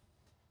 500.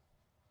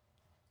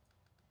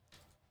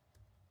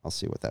 I'll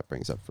see what that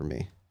brings up for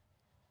me.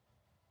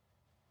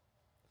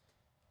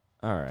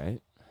 All right.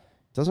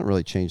 Doesn't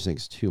really change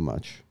things too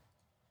much.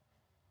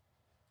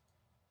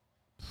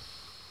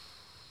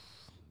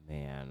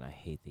 Man, I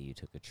hate that you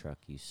took a truck,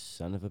 you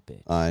son of a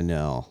bitch. I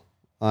know.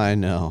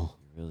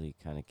 You really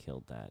kind of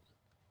killed that.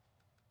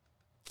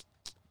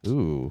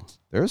 Ooh,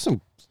 there's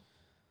some.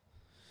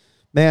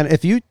 Man,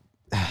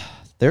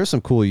 there's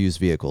some cool used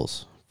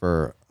vehicles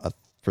for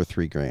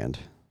 $3,000.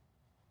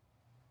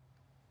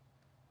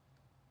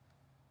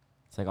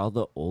 It's like all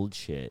the old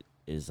shit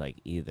is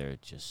like either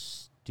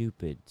just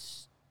stupid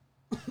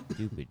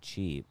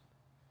cheap.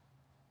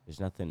 There's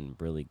nothing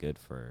really good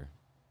for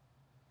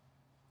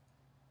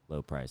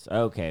low price.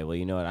 Okay, well,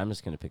 you know what? I'm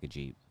just going to pick a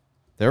Jeep.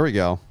 There we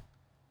go.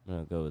 I'm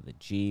going to go with a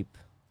Jeep.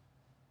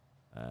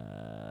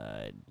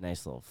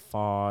 Nice little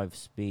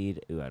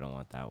 5-speed. Ooh, I don't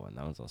want that one.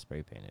 That one's all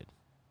spray painted.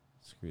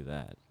 Screw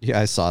that. Yeah,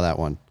 I saw that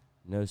one.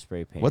 No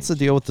spray paint. What's the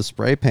deal with the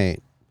spray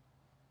paint?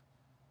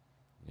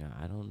 Yeah,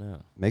 I don't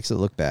know. Makes it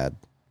look bad.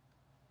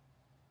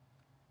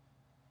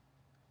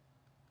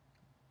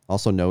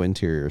 Also, no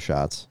interior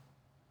shots.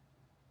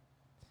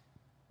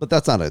 But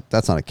that's not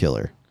a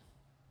killer.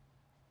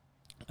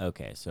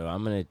 Okay, so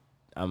I'm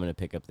gonna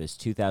pick up this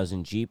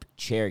 2000 Jeep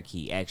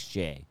Cherokee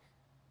XJ,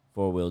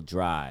 4-wheel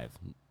drive.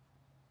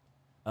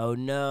 Oh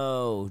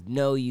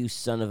no, you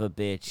son of a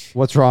bitch!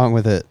 What's wrong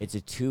with it? It's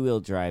a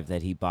 2-wheel drive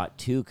that he bought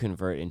to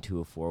convert into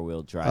a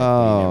 4-wheel drive.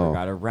 But he never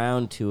got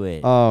around to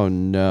it. Oh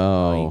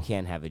no! Oh, you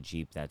can't have a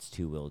Jeep that's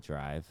 2-wheel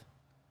drive.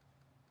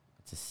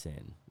 It's a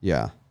sin.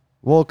 Yeah.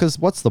 Well, because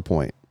what's the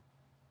point?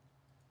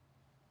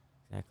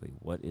 Exactly.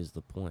 What is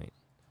the point?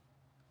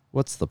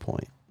 What's the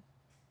point?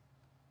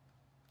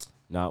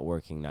 Not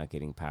working, not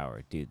getting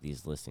power. Dude,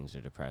 these listings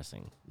are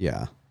depressing.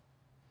 Yeah.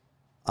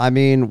 I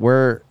mean,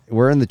 we're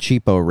in the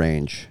cheapo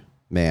range,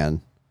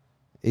 man.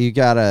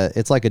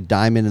 It's like a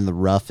diamond in the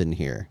rough in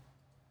here.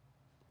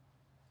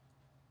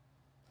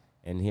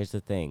 And here's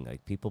the thing,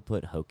 like, people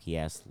put hokey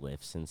ass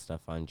lifts and stuff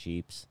on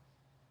Jeeps.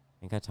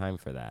 Ain't got time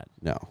for that.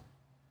 No.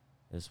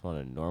 I just want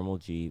a normal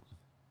Jeep.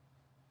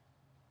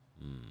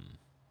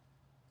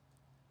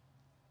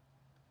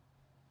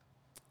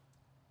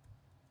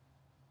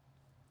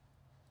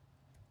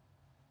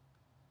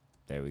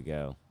 There we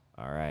go.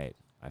 All right,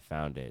 I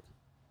found it.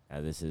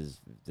 Now this is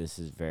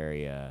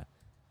very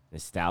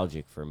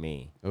nostalgic for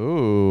me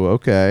Ooh,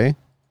 okay.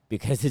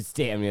 because it's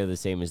damn near the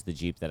same as the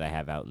Jeep that I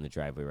have out in the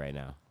driveway right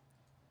now.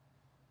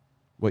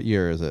 What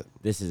year is it?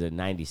 This is a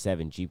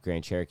 97 Jeep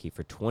Grand Cherokee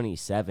for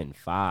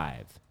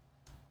 $27,500.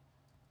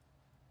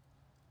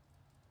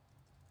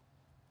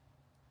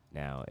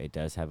 Now, it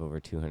does have over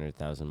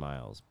 200,000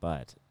 miles,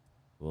 but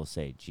we'll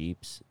say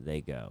Jeeps, they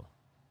go.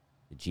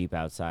 The Jeep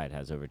outside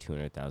has over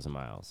 200,000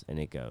 miles, and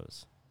it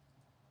goes.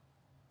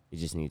 It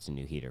just needs a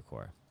new heater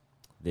core.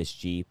 This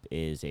Jeep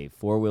is a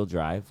four-wheel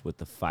drive with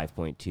the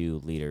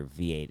 5.2-liter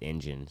V8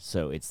 engine,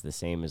 so it's the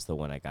same as the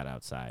one I got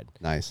outside.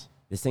 Nice.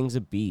 This thing's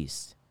a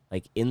beast.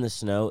 Like, in the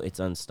snow,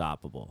 it's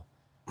unstoppable.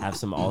 Have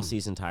some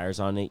all-season tires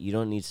on it. You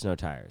don't need snow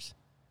tires.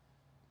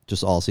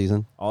 Just all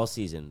season? All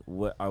season.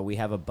 We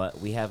have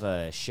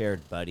a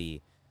shared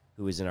buddy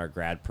who was in our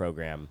grad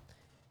program,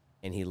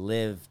 and he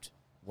lived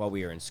while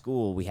we were in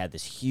school. We had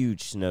this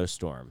huge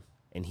snowstorm,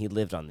 and he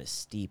lived on this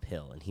steep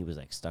hill, and he was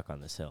like stuck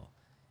on this hill.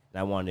 And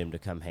I wanted him to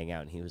come hang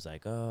out, and he was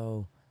like,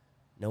 "Oh,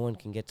 no one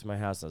can get to my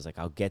house." I was like,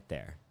 "I'll get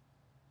there."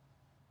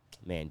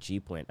 Man,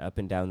 Jeep went up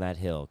and down that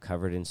hill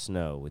covered in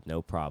snow with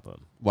no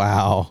problem.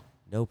 Wow.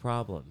 No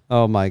problem.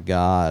 Oh my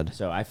God.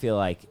 So I feel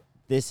like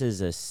this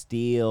is a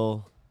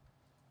steal.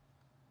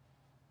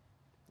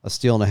 A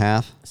steal and a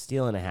half?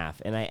 Steal and a half.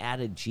 And I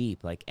added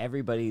Jeep. Like,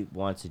 everybody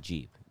wants a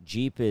Jeep.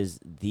 Jeep is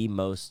the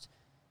most,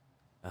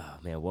 oh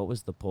man, what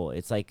was the poll?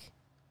 It's like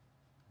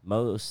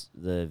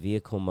the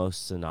vehicle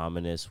most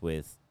synonymous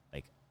with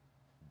like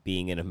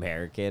being an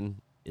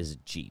American is a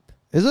Jeep.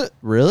 Is it?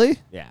 Really?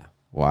 Yeah.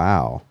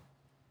 Wow.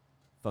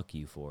 Fuck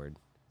you, Ford.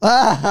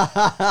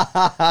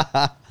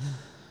 Well,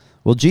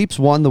 Jeeps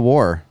won the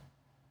war.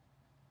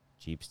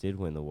 Jeeps did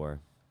win the war.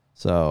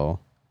 So,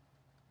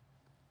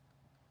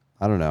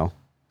 I don't know.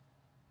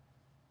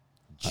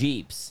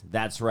 Jeeps,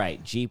 that's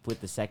right. Jeep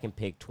with the second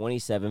pick,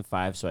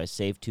 27.5. So I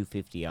saved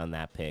 $250 on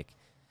that pick.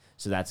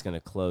 So that's going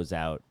to close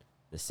out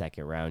the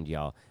second round,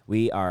 y'all.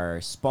 We are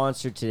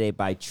sponsored today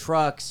by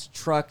Trucks,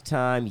 Truck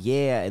Time,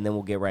 yeah, and then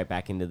we'll get right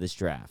back into this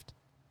draft.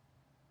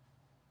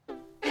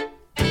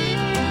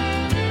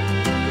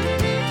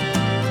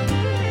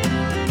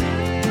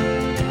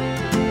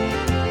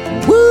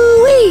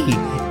 Woo-wee!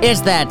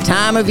 It's that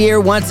time of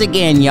year once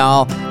again,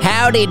 y'all.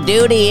 Howdy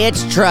doody,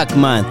 it's Truck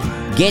Month.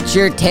 Get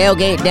your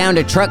tailgate down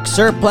to Truck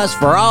Surplus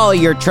for all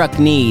your truck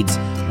needs.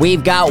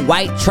 We've got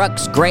white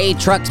trucks, gray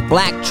trucks,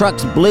 black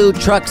trucks, blue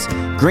trucks,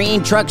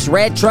 green trucks,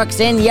 red trucks,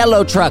 and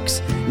yellow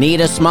trucks. Need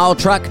a small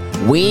truck?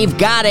 We've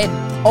got it.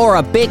 Or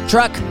a big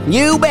truck?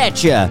 You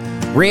betcha.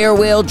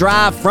 Rear-wheel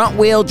drive,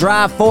 front-wheel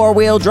drive,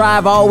 four-wheel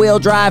drive, all-wheel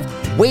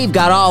drive. We've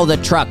got all the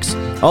trucks.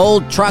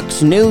 Old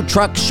trucks, new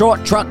trucks,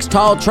 short trucks,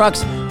 tall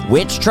trucks.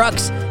 Which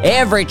trucks?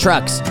 Every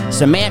trucks.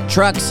 Cement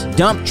trucks,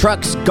 dump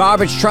trucks,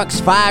 garbage trucks,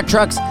 fire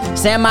trucks,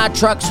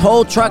 semi-trucks,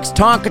 whole trucks,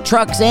 Tonka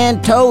trucks,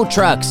 and tow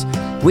trucks.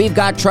 We've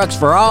got trucks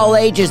for all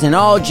ages and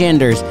all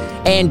genders.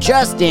 And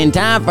just in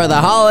time for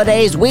the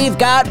holidays, we've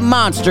got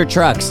monster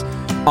trucks.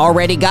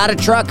 Already got a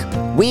truck?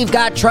 We've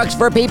got trucks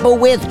for people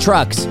with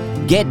trucks.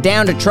 Get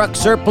down to Truck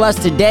Surplus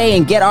today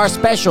and get our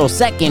special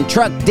second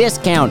truck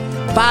discount.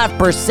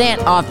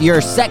 5% off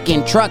your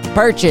second truck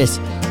purchase.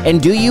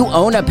 And do you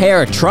own a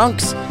pair of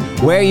trunks?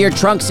 Wear your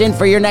trunks in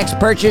for your next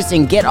purchase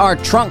and get our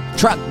trunk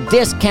truck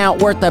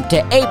discount worth up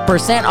to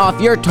 8%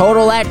 off your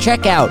total at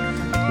checkout.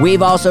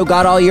 We've also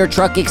got all your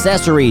truck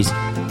accessories.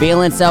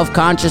 Feeling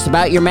self-conscious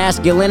about your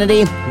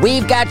masculinity?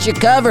 We've got you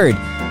covered.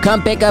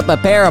 Come pick up a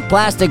pair of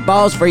plastic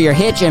balls for your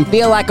hitch and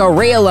feel like a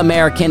real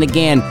American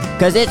again,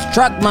 because it's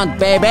Truck Month,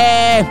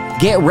 baby.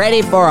 Get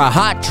ready for a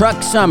hot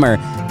truck summer.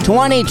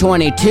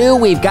 2022,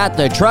 we've got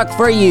the truck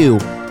for you.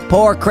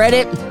 Poor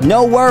credit?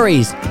 No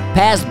worries.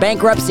 Past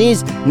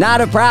bankruptcies?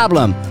 Not a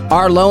problem.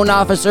 Our loan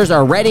officers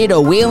are ready to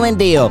wheel and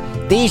deal.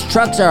 These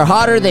trucks are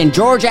hotter than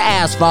Georgia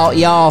asphalt,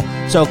 y'all.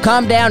 So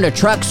come down to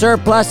Truck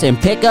Surplus and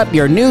pick up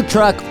your new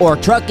truck or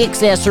truck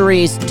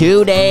accessories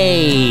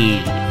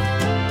today.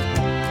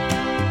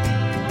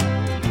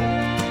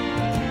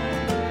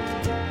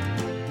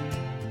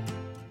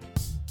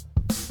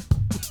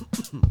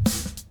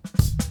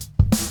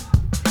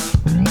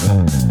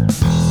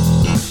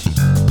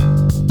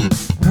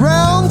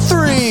 Round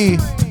 3.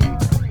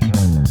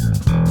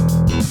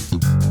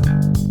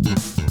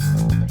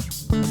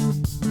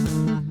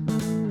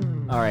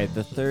 All right,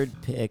 the third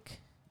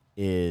pick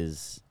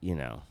is,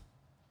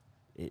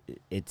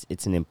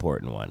 it's an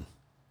important one.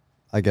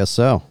 I guess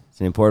so. It's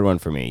an important one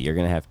for me. You're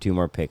going to have two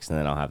more picks, and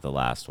then I'll have the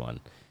last one.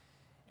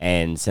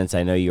 And since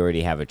I know you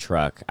already have a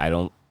truck, I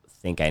don't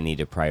think I need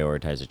to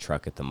prioritize a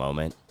truck at the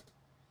moment.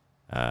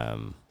 I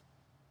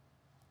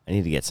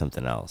need to get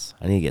something else.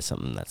 I need to get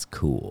something that's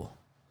cool.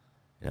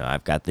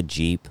 I've got the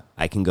Jeep.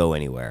 I can go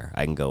anywhere.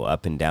 I can go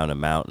up and down a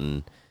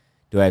mountain.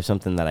 Do I have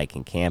something that I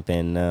can camp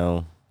in?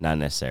 No, not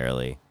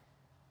necessarily.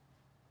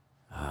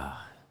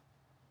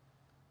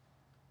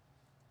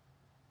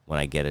 When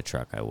I get a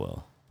truck, I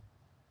will.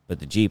 But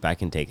the Jeep, I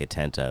can take a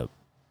tent up,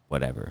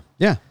 whatever.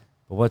 Yeah.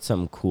 But what's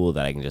something cool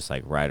that I can just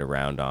like ride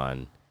around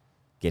on,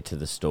 get to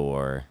the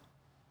store,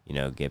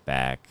 get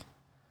back,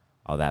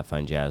 all that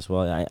fun jazz?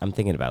 Well, I'm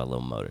thinking about a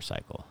little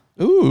motorcycle.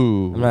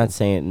 Ooh. I'm not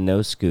saying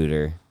no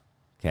scooter,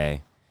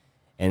 okay?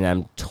 And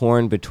I'm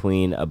torn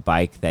between a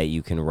bike that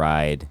you can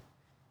ride,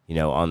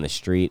 on the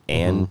street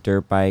and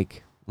dirt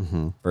bike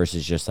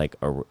versus just like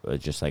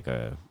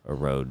a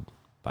road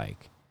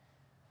bike.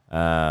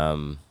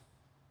 A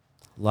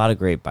lot of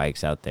great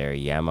bikes out there.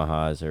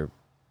 Yamahas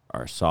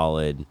are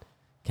solid.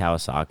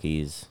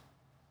 Kawasaki's,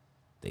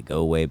 they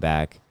go way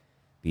back.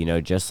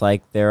 But, just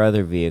like their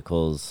other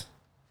vehicles,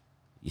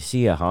 you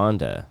see a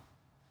Honda,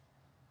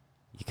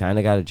 you kind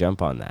of got to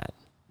jump on that.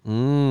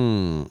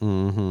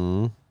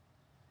 Mm-hmm.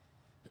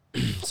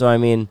 So, I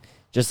mean,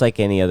 just like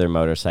any other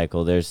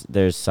motorcycle,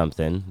 there's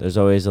something. There's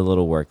always a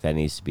little work that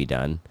needs to be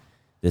done.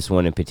 This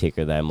one in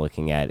particular that I'm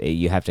looking at,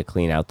 you have to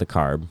clean out the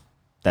carb.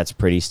 That's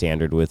pretty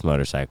standard with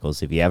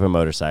motorcycles. If you have a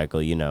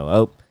motorcycle,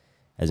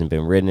 hasn't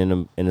been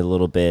ridden in a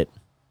little bit.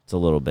 It's a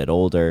little bit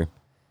older.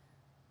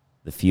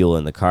 The fuel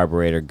in the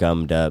carburetor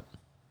gummed up.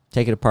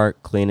 Take it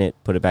apart, clean it,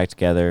 put it back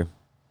together.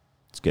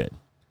 It's good.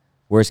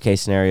 Worst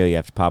case scenario, you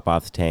have to pop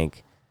off the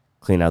tank,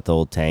 clean out the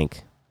old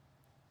tank.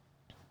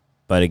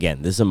 But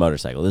again, this is a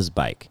motorcycle. This is a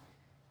bike.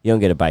 You don't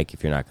get a bike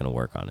if you're not going to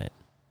work on it.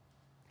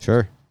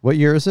 Sure. What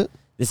year is it?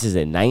 This is a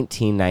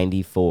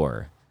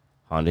 1994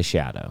 Honda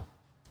Shadow.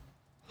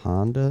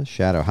 Honda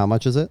Shadow. How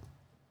much is it?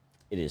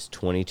 It is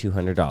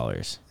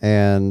 $2,200.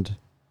 And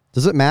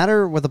does it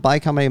matter with the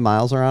bike how many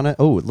miles are on it?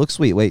 Oh, it looks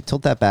sweet. Wait,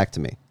 tilt that back to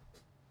me.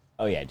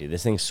 Oh, yeah, dude.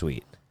 This thing's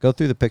sweet. Go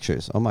through the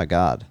pictures. Oh, my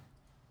God.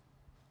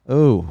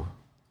 Oh,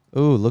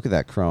 look at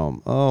that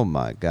chrome. Oh,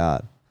 my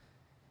God.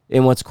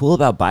 And what's cool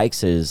about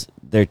bikes is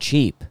they're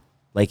cheap.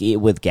 Like,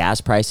 with gas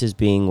prices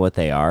being what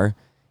they are,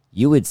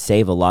 you would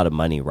save a lot of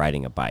money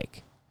riding a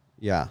bike.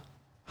 Yeah.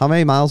 How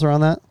many miles are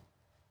on that?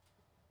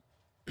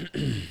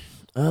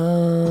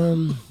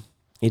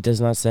 It does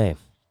not say.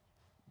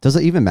 Does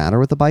it even matter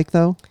with the bike,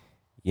 though?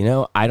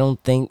 I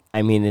don't think,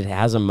 it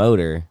has a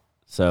motor,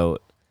 so,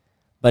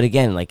 but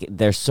again, like,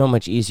 they're so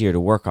much easier to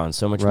work on,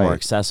 so much more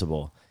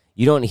accessible.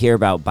 You don't hear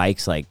about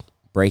bikes, like,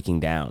 breaking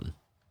down.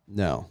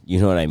 No. You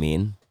know what I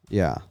mean?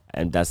 Yeah.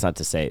 And that's not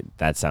to say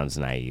that sounds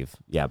naive.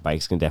 Yeah,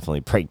 bikes can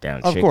definitely break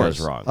down. Of Shit course.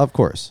 goes wrong. Of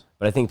course.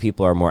 But I think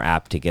people are more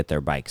apt to get their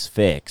bikes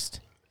fixed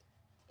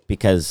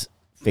because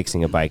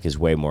fixing a bike is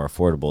way more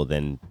affordable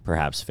than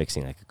perhaps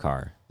fixing like a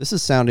car. This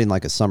is sounding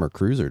like a summer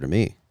cruiser to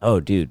me.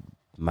 Oh, dude,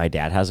 my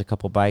dad has a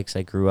couple bikes.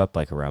 I grew up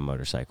like around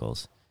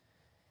motorcycles.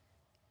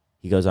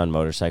 He goes on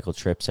motorcycle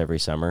trips every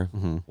summer.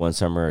 Mm-hmm. One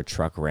summer, a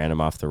truck ran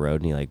him off the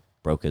road and he like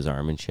broke his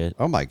arm and shit.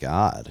 Oh my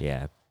God.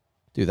 Yeah.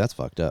 Dude, that's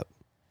fucked up.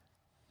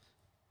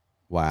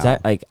 Wow.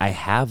 That, like, I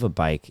have a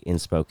bike in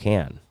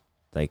Spokane,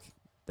 like,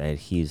 that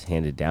he's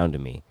handed down to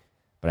me,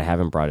 but I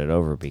haven't brought it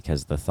over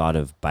because the thought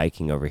of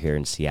biking over here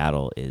in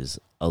Seattle is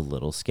a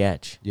little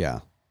sketch. Yeah.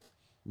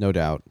 No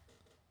doubt.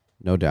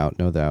 No doubt.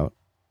 No doubt.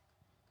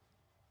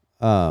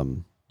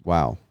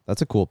 Wow.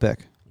 That's a cool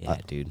pick. Yeah,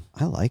 dude.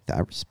 I like that. I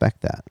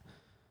respect that.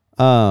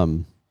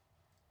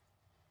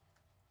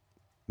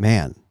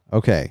 Man.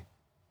 Okay.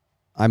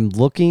 I'm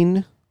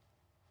looking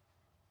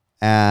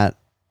at,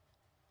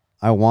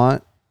 I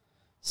want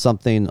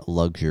something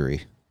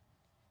luxury.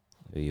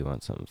 You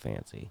want something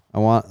fancy. I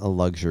want a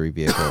luxury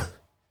vehicle.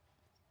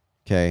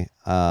 Okay.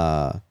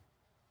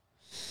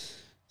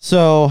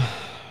 So,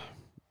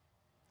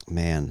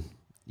 man,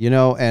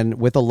 and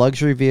with a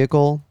luxury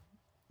vehicle,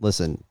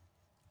 listen,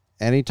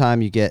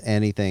 anytime you get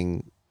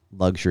anything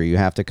luxury, you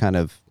have to kind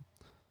of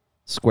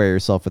square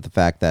yourself with the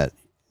fact that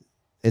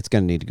it's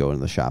going to need to go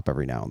into the shop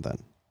every now and then,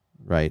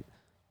 right?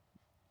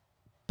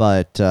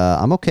 But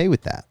I'm okay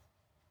with that.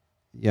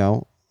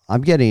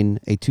 I'm getting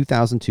a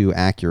 2002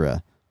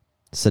 Acura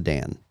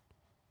sedan.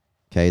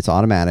 Okay, it's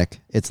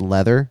automatic. It's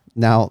leather.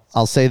 Now,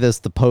 I'll say this.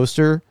 The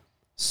poster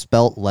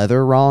spelt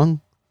leather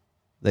wrong.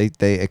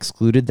 They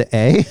excluded the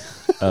A.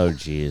 Oh,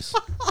 jeez.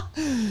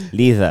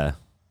 Leather.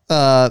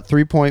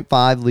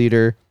 3.5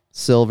 liter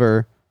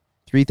silver,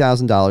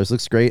 $3,000.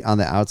 Looks great on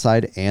the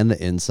outside and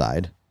the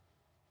inside.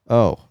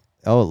 Oh,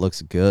 it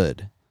looks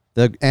good.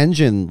 The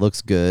engine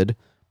looks good.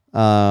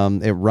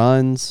 It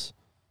runs.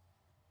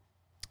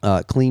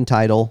 Clean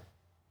title.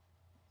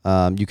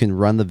 You can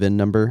run the VIN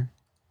number.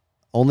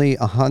 Only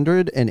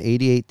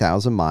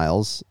 188,000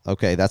 miles.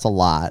 Okay, that's a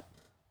lot,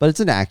 but it's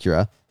an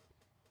Acura.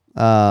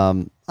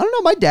 I don't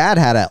know. My dad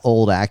had an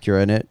old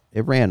Acura in it.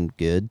 It ran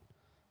good.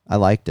 I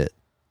liked it.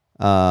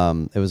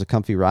 It was a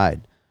comfy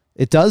ride.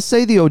 It does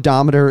say the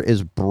odometer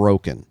is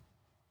broken.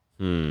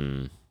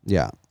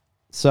 Yeah.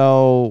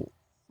 So,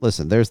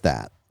 listen, there's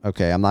that.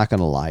 Okay, I'm not going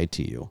to lie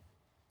to you.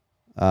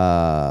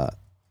 But,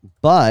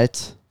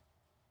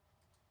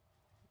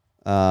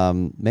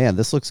 man,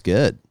 this looks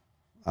good.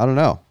 I don't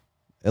know.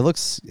 It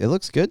looks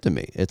good to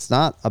me. It's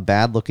not a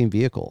bad looking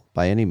vehicle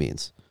by any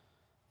means.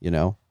 You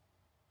know,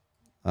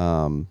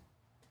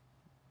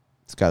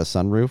 it's got a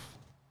sunroof.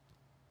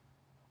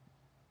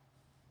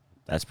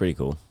 That's pretty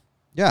cool.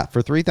 Yeah,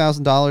 for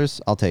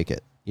 $3,000, I'll take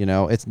it. You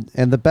know,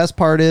 and the best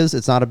part is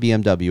it's not a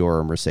BMW or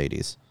a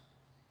Mercedes.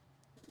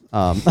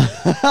 You're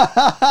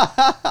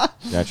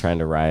not trying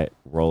to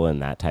roll in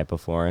that type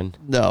of foreign?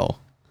 No.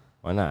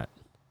 Why not?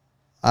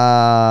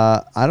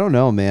 I don't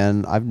know,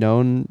 man. I've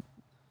known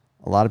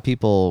a lot of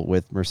people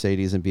with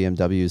Mercedes and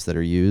BMWs that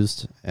are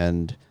used,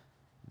 and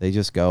they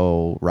just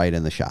go right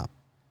in the shop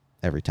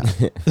every time.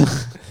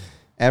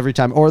 Every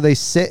time. Or they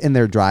sit in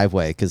their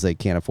driveway because they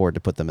can't afford to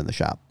put them in the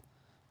shop.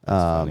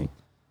 That's funny.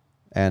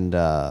 And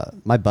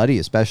my buddy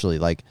especially,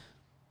 like,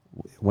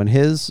 when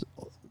his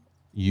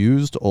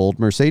used old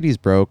Mercedes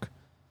broke,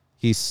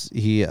 he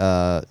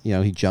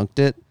junked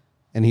it,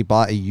 and he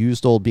bought a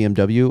used old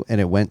BMW, and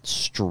it went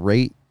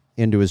straight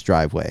into his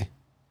driveway,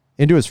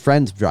 into his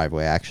friend's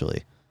driveway,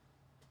 actually.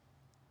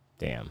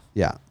 Damn.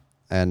 Yeah.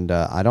 And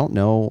I don't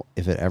know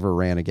if it ever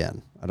ran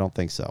again. I don't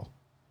think so.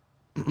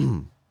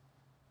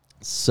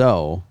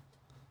 So,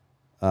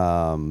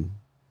 I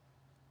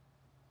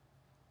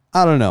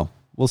don't know.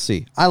 We'll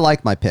see. I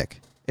like my pick.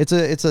 It's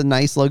a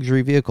nice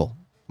luxury vehicle.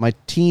 My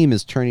team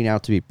is turning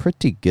out to be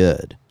pretty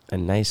good. A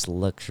nice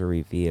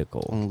luxury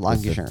vehicle.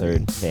 Luxury. Was the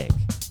third pick.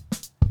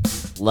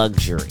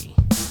 Luxury.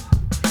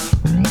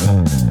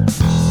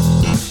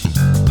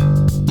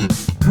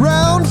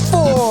 Round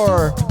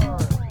 4.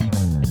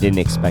 I didn't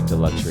expect a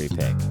luxury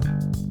pick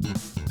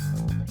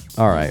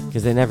All right.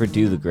 because they never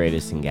do the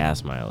greatest in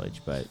gas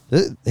mileage. But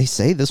They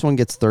say this one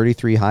gets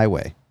 33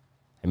 highway.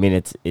 I mean,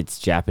 it's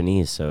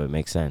Japanese, so it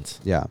makes sense.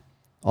 Yeah.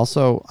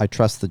 Also, I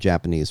trust the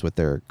Japanese with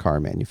their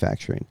car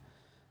manufacturing.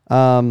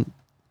 Man,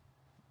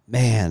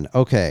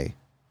 okay.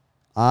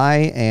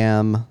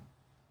 I'm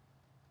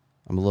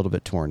a little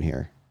bit torn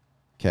here.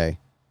 Okay.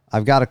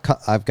 I've got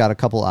a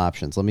couple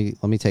options. Let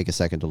me take a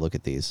second to look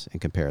at these and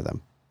compare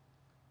them.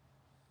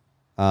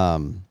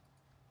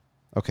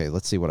 Okay,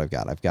 let's see what I've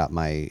got. I've got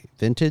my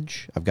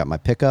vintage, I've got my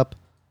pickup,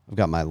 I've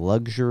got my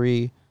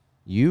luxury.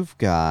 You've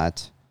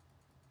got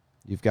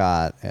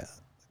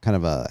kind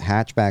of a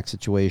hatchback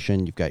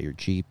situation. You've got your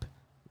Jeep.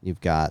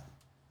 You've got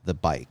the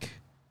bike.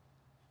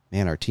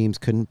 Man, our teams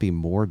couldn't be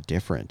more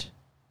different.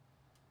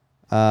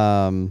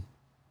 Man,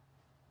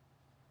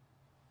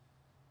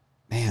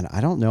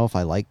 I don't know if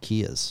I like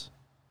Kias.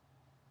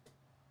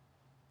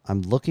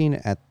 I'm looking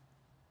at.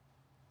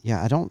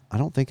 Yeah, I don't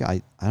think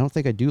I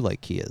do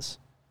like Kias.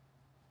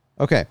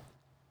 Okay.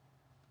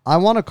 I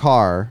want a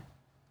car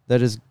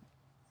that is,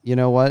 you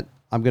know what?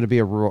 I'm going to be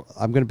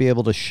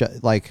able to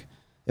like,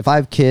 if I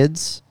have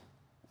kids,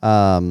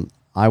 I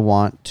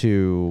want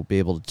to be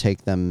able to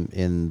take them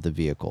in the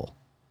vehicle,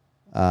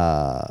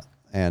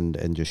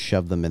 and just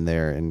shove them in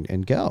there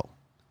and go.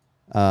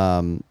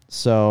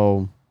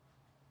 So,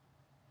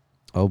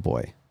 oh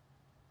boy.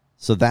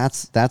 So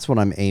that's what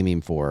I'm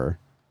aiming for,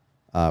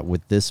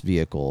 with this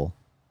vehicle,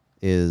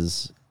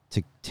 is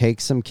to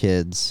take some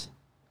kids,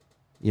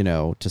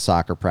 to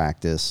soccer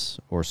practice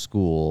or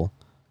school,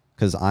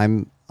 because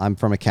I'm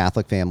from a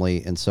Catholic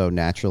family, and so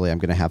naturally I'm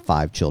going to have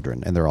 5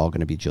 children, and they're all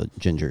going to be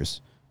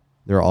gingers.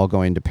 They're all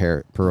going to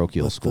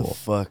parochial school. What the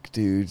fuck,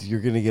 dude?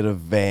 You're going to get a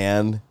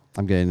van?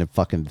 I'm getting a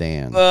fucking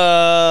van.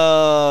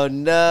 Oh,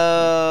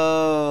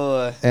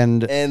 no.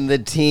 And the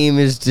team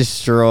is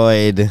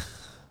destroyed.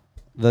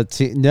 no.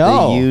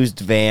 The used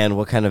van.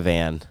 What kind of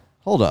van?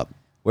 Hold up.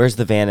 Where's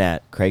the van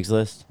at?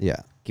 Craigslist?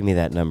 Yeah. Give me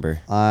that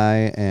number.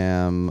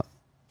 I'm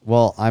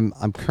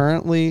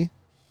currently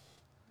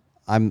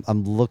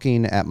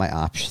looking at my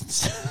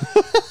options.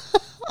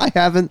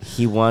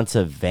 He wants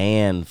a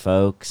van,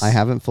 folks. I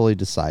haven't fully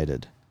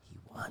decided. He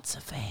wants a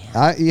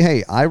van.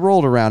 Hey, I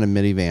rolled around in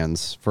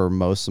minivans for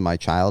most of my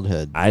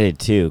childhood. I did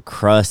too.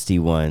 Crusty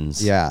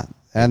ones. Yeah.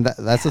 And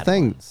that's the Bad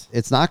thing. ones.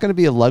 It's not going to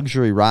be a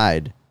luxury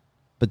ride,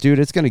 but dude,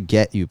 it's going to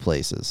get you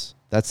places.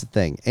 That's the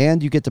thing.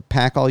 And you get to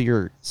pack all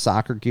your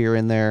soccer gear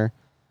in there.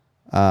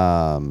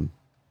 Yeah,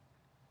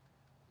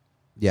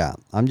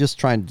 I'm just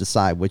trying to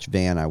decide which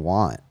van I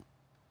want,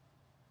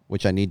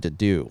 which I need to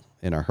do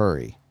in a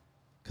hurry,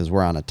 because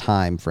we're on a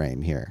time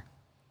frame here.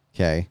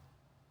 Okay.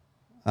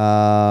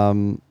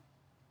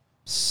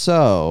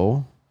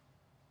 So,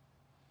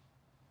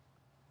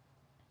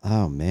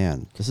 oh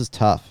man, this is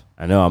tough.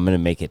 I know I'm going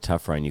to make it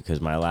tougher on you because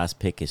my last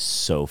pick is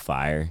so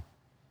fire.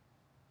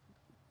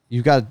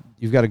 You've got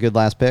a good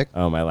last pick?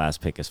 Oh, my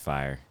last pick is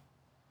fire.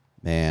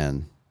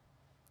 Man.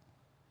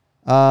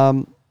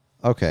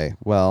 Okay,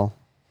 well,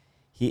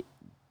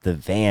 The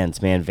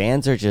vans, man.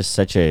 Vans are just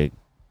such a,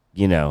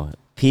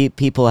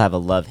 people have a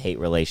love-hate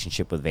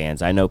relationship with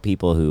vans. I know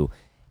people who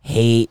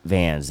hate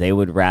vans. They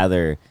would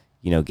rather,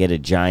 get a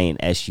giant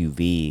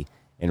SUV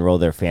and roll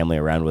their family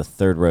around with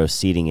third-row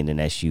seating in an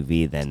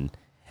SUV than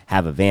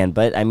have a van.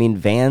 But, I mean,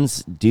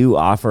 vans do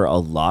offer a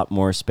lot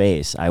more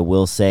space. I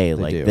will say,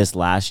 this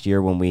last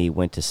year when we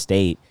went to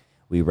State,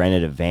 we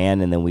rented a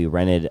van, and then we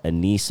rented a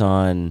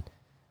Nissan,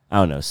 I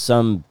don't know,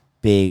 some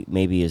big,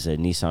 maybe is a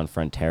Nissan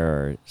Frontera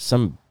or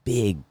some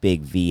big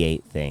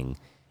V8 thing,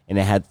 and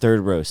it had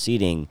third row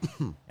seating,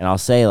 and I'll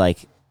say,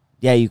 like,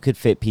 yeah, you could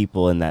fit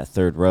people in that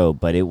third row,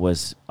 but it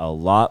was a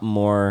lot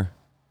more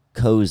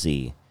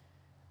cozy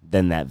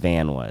than that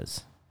van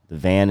was. The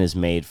van is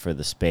made for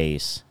the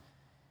space.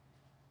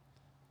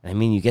 I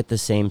mean, you get the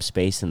same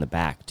space in the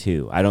back,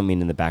 too. I don't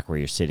mean in the back where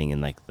you're sitting in,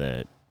 like,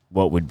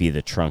 what would be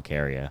the trunk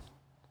area.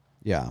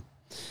 Yeah.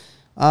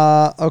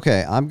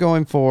 Okay, I'm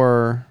going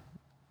for...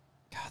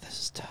 God, this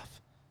is tough.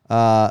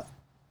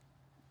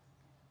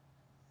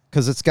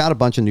 Because it's got a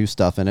bunch of new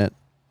stuff in it.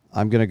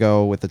 I'm going to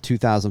go with the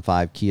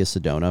 2005 Kia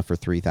Sedona for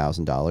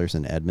 $3,000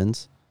 in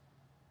Edmonds.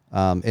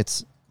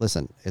 It's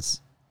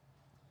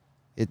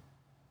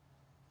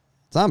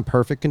not in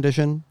perfect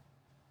condition,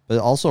 but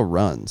it also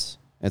runs.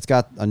 It's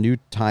got a new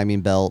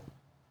timing belt,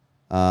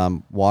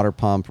 water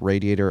pump,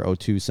 radiator,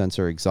 O2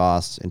 sensor,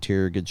 exhaust,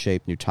 interior good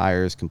shape, new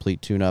tires,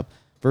 complete tune-up.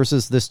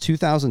 Versus this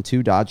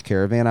 2002 Dodge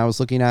Caravan I was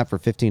looking at for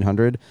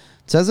 $1,500. It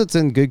says it's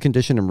in good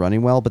condition and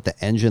running well, but the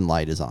engine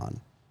light is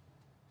on.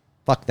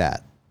 Fuck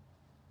that.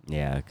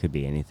 Yeah, it could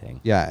be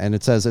anything. Yeah, and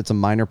it says it's a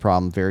minor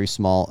problem, very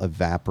small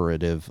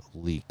evaporative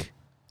leak.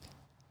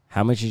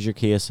 How much is your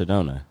Kia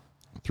Sedona?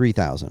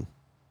 $3,000.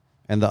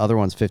 And the other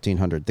one's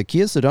 $1,500. The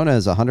Kia Sedona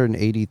has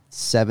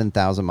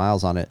 187,000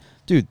 miles on it.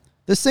 Dude,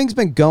 this thing's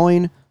been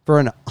going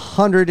for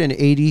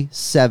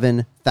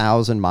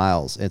 187,000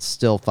 miles. It's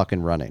still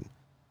fucking running.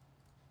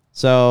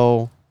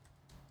 So,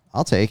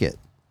 I'll take it.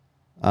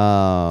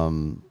 Yeah.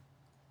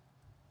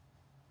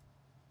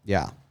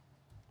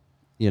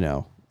 You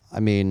know, I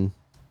mean,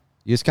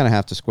 you just kind of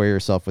have to square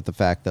yourself with the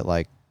fact that,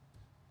 like,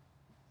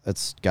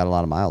 it's got a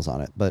lot of miles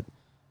on it. But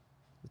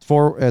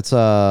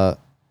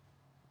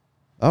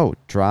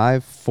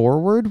drive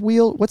forward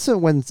wheel. What's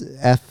it when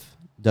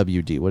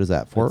FWD? What is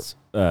that for?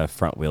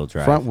 Front wheel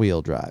drive. Front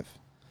wheel drive.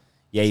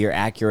 Yeah, your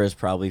Acura is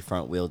probably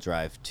front wheel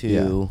drive too.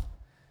 Yeah.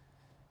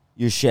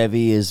 Your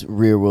Chevy is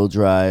rear wheel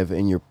drive,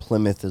 and your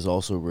Plymouth is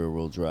also rear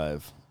wheel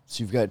drive.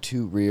 So you've got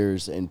 2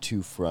 rears and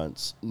 2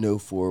 fronts. No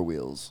 4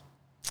 wheels.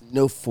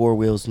 No 4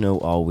 wheels, no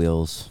all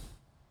wheels.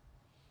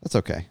 That's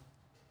okay.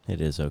 It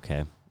is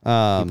okay.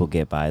 People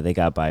get by. They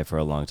got by for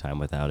a long time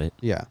without it.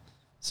 Yeah.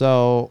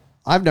 So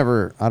I've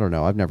never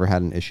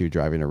had an issue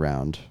driving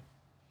around.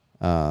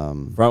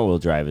 Front wheel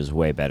drive is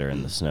way better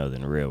in the snow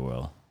than rear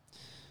wheel.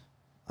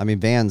 I mean,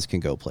 vans can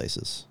go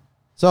places.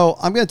 So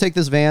I'm going to take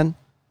this van,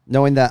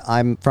 knowing that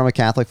I'm from a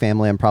Catholic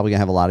family. I'm probably going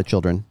to have a lot of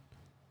children.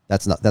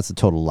 That's a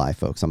total lie,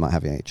 folks. I'm not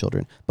having any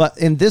children. But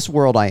in this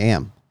world, I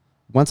am.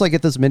 Once I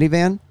get this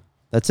minivan,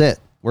 that's it.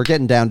 We're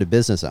getting down to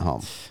business at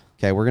home.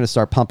 Okay, we're going to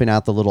start pumping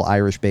out the little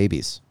Irish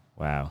babies.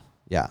 Wow.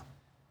 Yeah.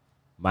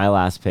 My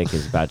last pick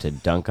is about to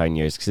dunk on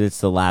yours because it's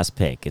the last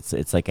pick.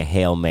 It's like a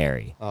Hail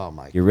Mary. Oh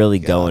my god. You're really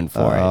going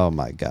for it. Oh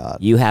my god.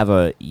 You have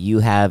a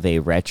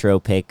retro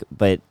pick,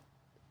 but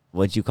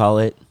what'd you call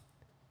it?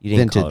 You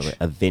didn't call it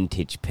a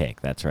vintage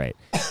pick. That's right.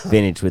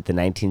 Vintage with the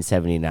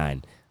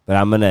 1979. But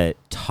I'm going to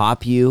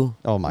top you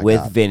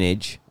with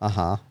vintage.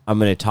 Uh-huh. I'm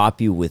going to top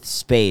you with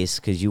space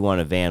because you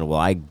want a van. Well,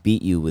 I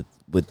beat you with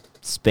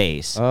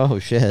space. Oh,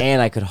 shit.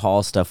 And I could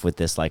haul stuff with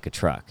this like a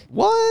truck.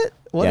 What?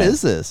 What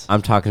is this?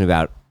 I'm talking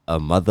about a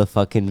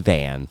motherfucking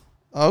van.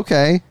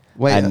 Okay.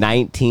 Wait. A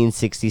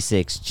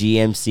 1966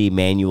 GMC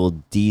manual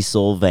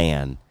diesel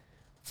van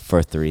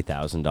for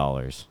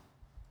 $3,000.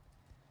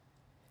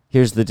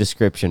 Here's the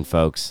description,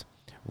 folks.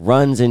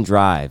 Runs and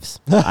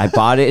drives. I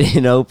bought it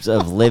in hopes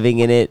of living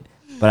in it,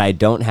 but I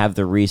don't have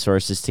the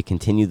resources to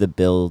continue the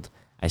build.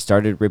 I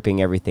started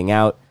ripping everything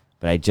out,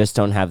 but I just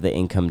don't have the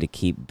income to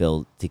keep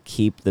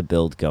the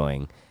build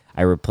going.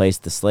 I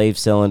replaced the slave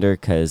cylinder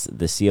because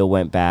the seal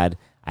went bad.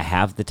 I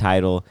have the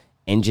title.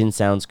 Engine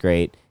sounds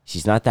great.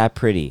 She's not that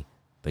pretty,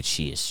 but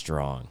she is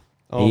strong.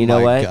 Oh, and you know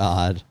my what?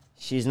 God.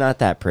 She's not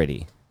that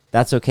pretty.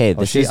 That's okay.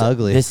 She's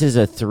ugly. This is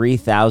a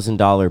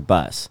 $3,000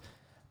 bus.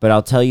 But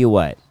I'll tell you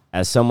what,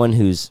 as someone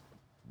who's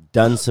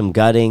done some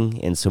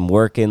gutting and some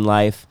work in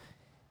life,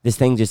 this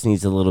thing just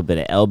needs a little bit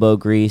of elbow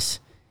grease.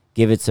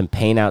 Give it some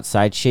paint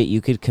outside shit. You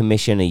could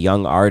commission a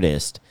young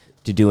artist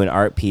to do an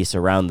art piece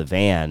around the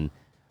van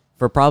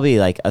for probably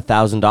like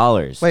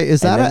 $1,000. Wait,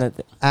 is that an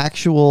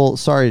actual?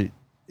 Sorry,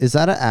 is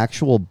that an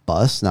actual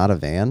bus, not a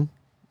van?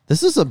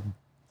 This is a.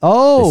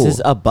 Oh, this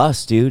is a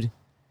bus, dude.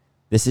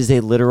 This is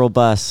a literal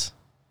bus.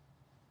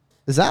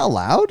 Is that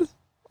allowed?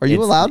 Are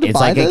you allowed to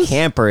buy this? It's like a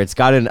camper. It's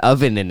got an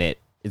oven in it.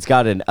 It's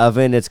got an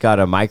oven. It's got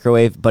a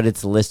microwave, but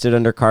it's listed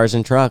under cars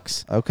and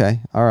trucks. Okay,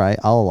 all right,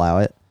 I'll allow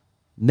it.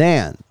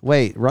 Man,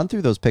 wait, run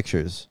through those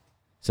pictures.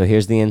 So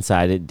here's the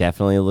inside. It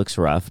definitely looks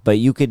rough, but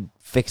you could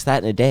fix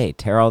that in a day.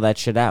 Tear all that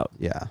shit out.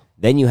 Yeah.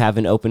 Then you have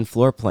an open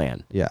floor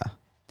plan. Yeah.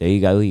 There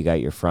you go. You got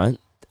your front.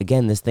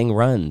 Again, this thing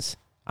runs.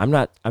 I'm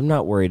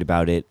not worried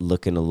about it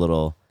looking a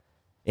little.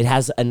 It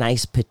has a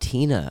nice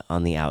patina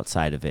on the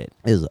outside of it.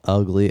 It is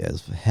ugly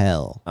as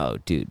hell. Oh,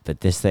 dude, but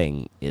this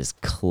thing is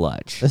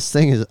clutch. This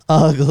thing is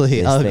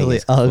ugly, ugly.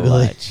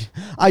 Clutch.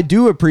 I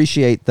do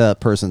appreciate the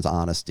person's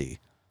honesty.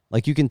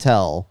 Like, you can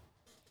tell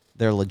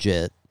they're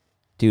legit.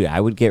 Dude,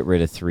 I would get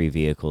rid of 3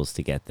 vehicles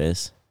to get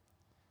this.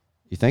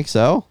 You think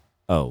so?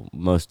 Oh,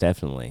 most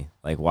definitely.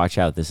 Like, watch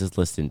out. This is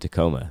listed in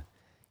Tacoma.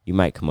 You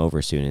might come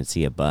over soon and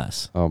see a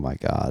bus. Oh my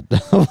God.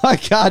 Oh my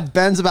God.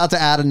 Ben's about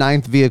to add a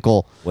 9th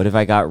vehicle. What if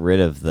I got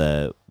rid of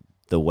the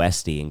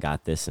Westie and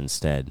got this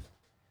instead?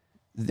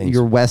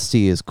 Your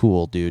Westie is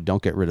cool, dude.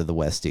 Don't get rid of the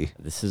Westie.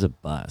 This is a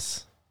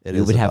bus. It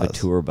We is would a have a bus.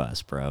 tour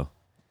bus, bro.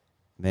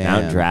 Man,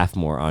 Mount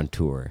Draftmore on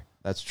tour.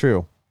 that's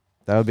true.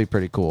 That would be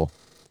pretty cool.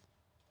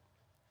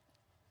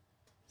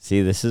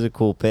 See, this is a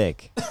cool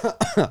pick.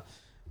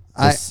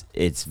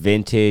 It's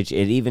vintage.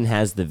 It even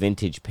has the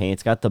vintage paint.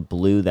 It's got the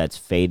blue that's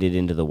faded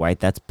into the white.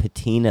 That's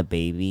patina,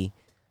 baby.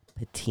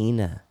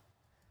 Patina.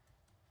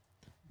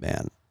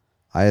 Man,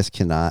 I just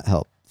cannot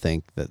help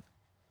think that.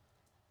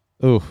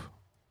 Ooh,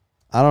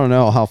 I don't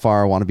know how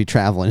far I want to be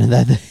traveling in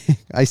that thing.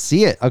 I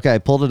see it. Okay, I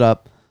pulled it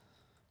up.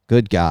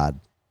 Good God.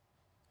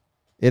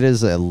 It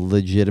is a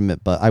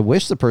legitimate, but I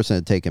wish the person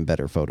had taken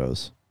better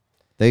photos.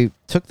 They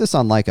took this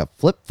on like a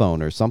flip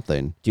phone or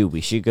something. Dude,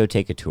 we should go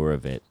take a tour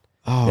of it.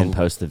 Oh, Then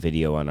post the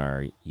video on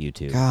our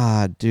YouTube.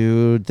 God,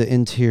 dude, the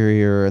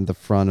interior and the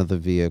front of the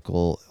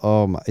vehicle.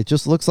 Oh my, it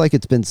just looks like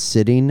it's been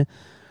sitting,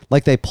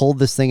 like they pulled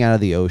this thing out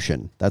of the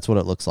ocean. That's what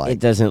it looks like. It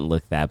doesn't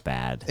look that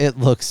bad. It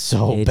looks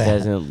so It bad.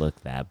 doesn't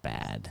look that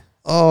bad.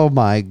 Oh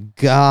my This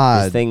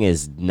God. thing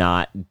is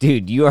not,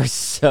 dude. You are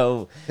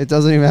so It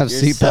doesn't even have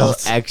you're so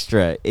seatbelts.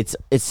 extra. It's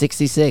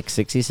 66.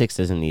 66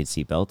 doesn't need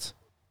seatbelts.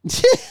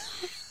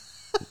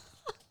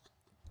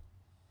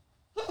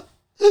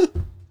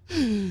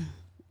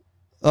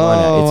 Come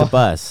on now, it's a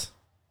bus.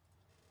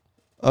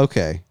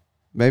 Okay.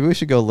 Maybe we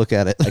should go look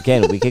at it.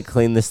 Again, we could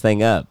clean this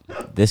thing up.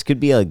 This could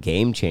be a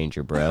game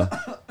changer, bro.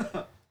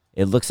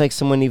 It looks like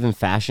someone even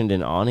fashioned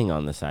an awning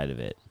on the side of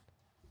it.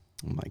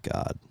 Oh my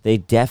God. They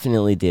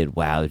definitely did.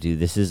 Wow, dude,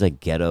 this is a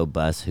ghetto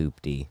bus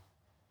hoopty.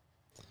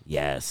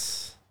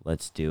 Yes,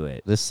 let's do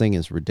it. This thing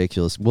is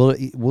ridiculous. Will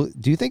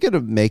do you think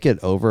it'll make it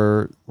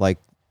over like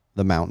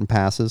the mountain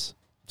passes?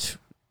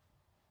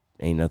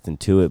 Ain't nothing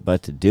to it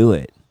but to do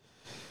it.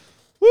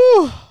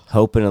 Woo!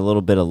 Hoping a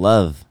little bit of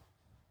love.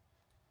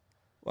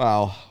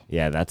 Wow.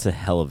 Yeah, that's a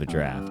hell of a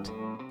draft.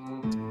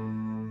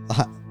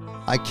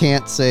 I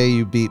can't say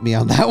you beat me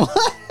on that one.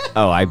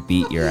 Oh, I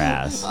beat your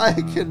ass. I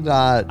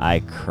cannot. I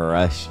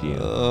crushed you.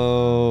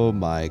 Oh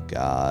my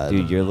God.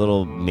 Dude, your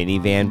little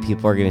minivan,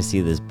 people are going to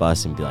see this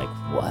bus and be like,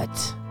 what?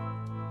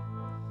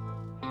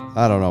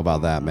 I don't know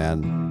about that,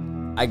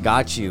 man. I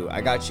got you.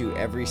 I got you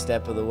every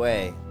step of the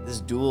way.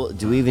 This duel,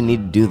 do we even need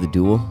to do the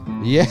duel?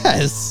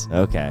 Yes.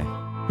 Okay.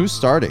 Who's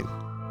starting?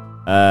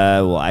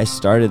 Well, I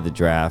started the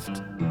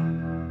draft,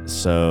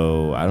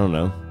 so I don't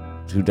know.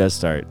 Who does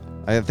start?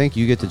 I think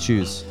you get to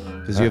choose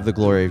because you have the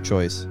glory of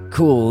choice.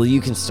 Cool, you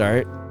can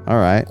start. All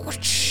right.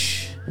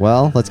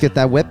 Well, let's get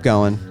that whip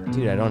going.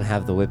 Dude, I don't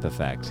have the whip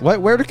effect.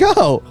 What? Where to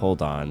go?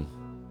 Hold on.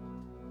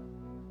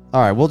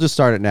 All right, we'll just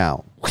start it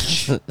now.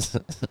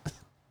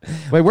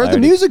 Wait, where'd the already-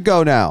 music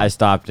go now? I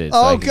stopped it so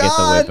Oh, I could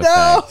God, get the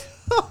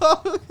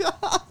whip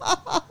effect.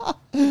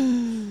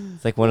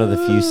 It's like one of the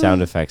few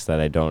sound effects that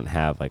I don't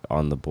have like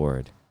on the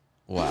board.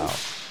 Wow.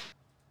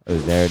 Oh,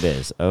 there it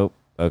is. Oh,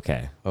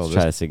 okay. Oh, Let's this-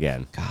 try this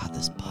again. God,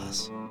 this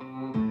bus.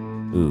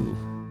 Ooh,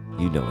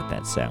 you know what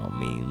that sound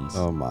means.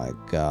 Oh my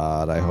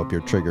God. I hope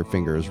your trigger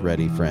finger is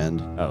ready,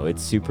 friend. Oh,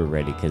 it's super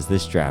ready because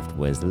this draft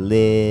was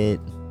lit.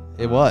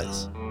 It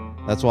was.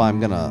 That's why I'm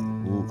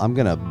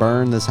gonna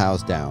burn this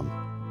house down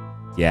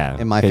Yeah.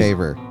 in my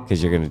favor.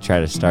 Because you're going to try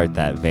to start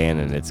that van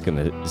and it's going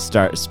to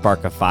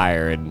spark a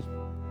fire and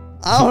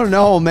I don't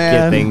know, get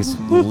man. things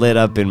lit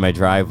up in my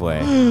driveway.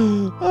 I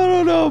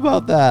don't know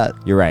about that.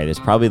 You're right. It's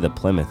probably the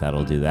Plymouth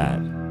that'll do that.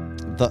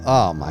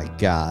 Oh my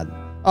God.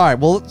 All right,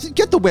 well,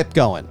 get the whip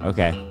going.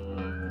 Okay.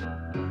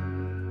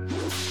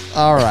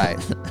 All right.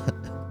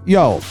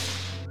 Yo,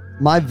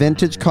 my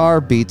vintage car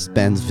beats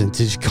Ben's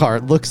vintage car.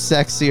 It looks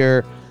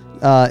sexier.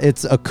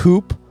 It's a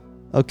coupe,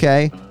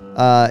 okay?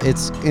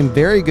 It's in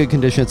very good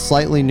condition. It's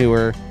slightly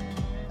newer,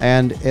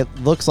 and it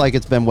looks like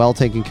it's been well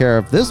taken care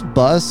of. This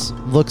bus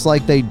looks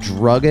like they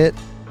drug it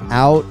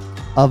out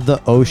of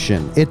the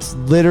ocean. It's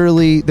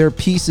literally, there are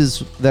pieces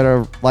that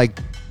are like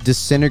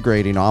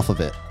disintegrating off of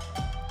it.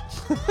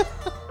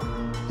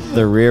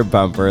 The rear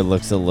bumper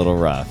looks a little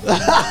rough.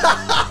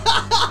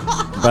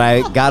 But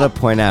I got to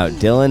point out,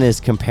 Dylan is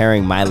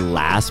comparing my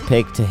last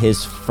pick to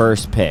his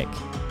first pick.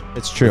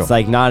 It's true. It's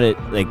like not it.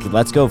 Like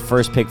let's go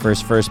first pick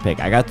versus first pick.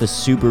 I got the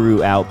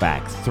Subaru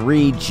Outback,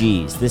 3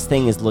 Gs. This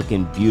thing is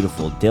looking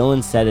beautiful.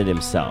 Dylan said it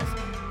himself.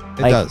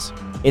 It does.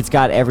 It's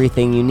got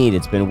everything you need.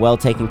 It's been well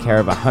taken care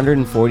of.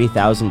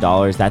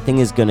 $140,000. That thing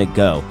is gonna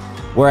go.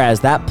 Whereas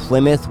that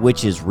Plymouth,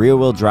 which is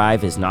rear-wheel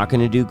drive, is not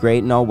gonna do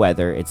great in all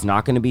weather. It's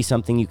not gonna be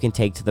something you can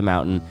take to the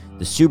mountain.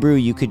 The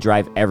Subaru, you could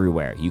drive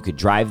everywhere. You could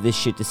drive this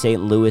shit to St.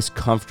 Louis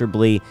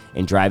comfortably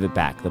and drive it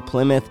back. The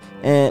Plymouth,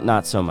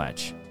 not so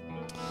much.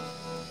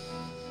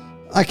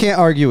 I can't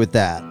argue with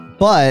that,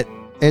 but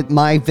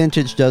my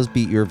vintage does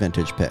beat your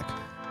vintage pick.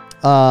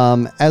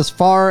 As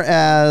far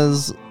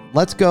as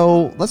let's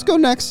go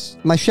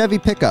next. My Chevy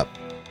pickup,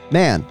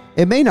 man,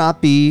 it may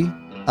not be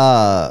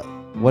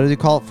what do you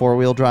call it?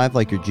 4-wheel drive,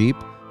 like your Jeep.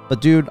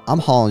 But dude, I'm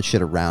hauling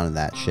shit around in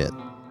that shit.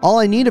 All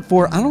I need it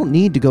for, I don't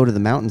need to go to the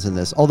mountains in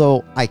this,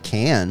 although I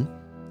can,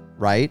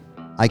 right?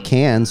 I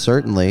can,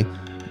 certainly.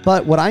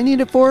 But what I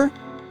need it for,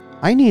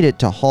 I need it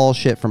to haul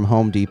shit from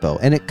Home Depot.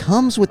 And it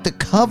comes with the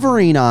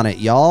covering on it,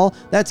 y'all.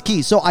 That's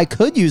key. So I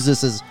could use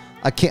this as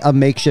a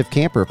makeshift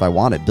camper if I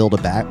wanted. Build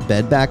a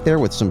bed back there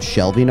with some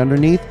shelving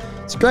underneath.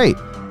 It's great.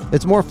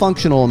 It's more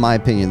functional, in my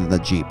opinion, than the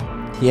Jeep.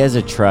 He has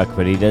a truck,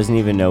 but he doesn't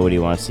even know what he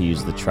wants to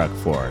use the truck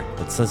for.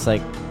 It's just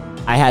like,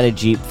 I had a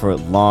Jeep for a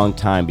long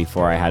time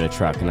before I had a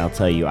truck, and I'll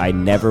tell you, I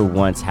never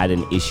once had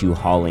an issue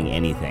hauling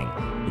anything.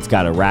 It's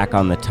got a rack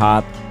on the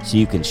top, so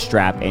you can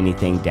strap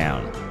anything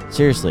down.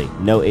 Seriously,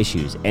 no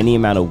issues. Any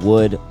amount of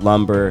wood,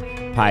 lumber,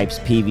 pipes,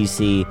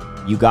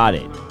 PVC, you got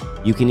it.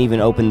 You can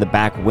even open the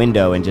back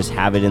window and just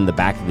have it in the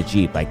back of the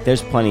Jeep. Like,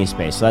 there's plenty of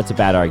space, so that's a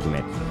bad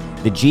argument.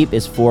 The Jeep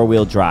is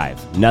 4-wheel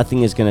drive.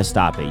 Nothing is going to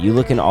stop it. You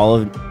look in all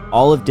of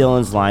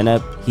Dylan's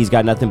lineup, he's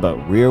got nothing but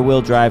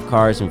rear-wheel drive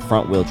cars and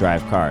front-wheel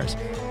drive cars.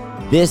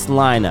 This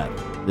lineup,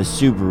 the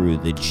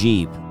Subaru, the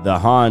Jeep, the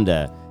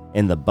Honda,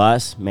 and the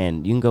bus,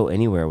 man, you can go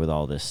anywhere with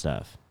all this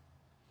stuff.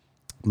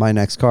 My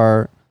next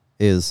car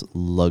is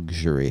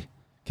luxury.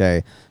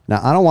 Okay. Now,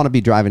 I don't want to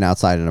be driving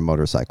outside in a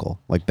motorcycle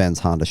like Ben's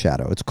Honda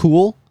Shadow. It's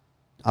cool.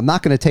 I'm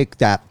not going to take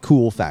that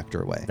cool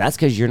factor away. That's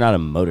because you're not a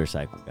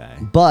motorcycle guy.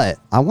 But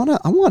I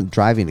want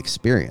driving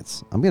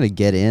experience. I'm going to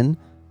get in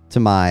to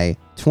my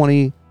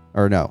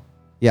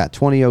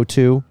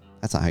 2002.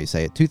 That's not how you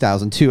say it.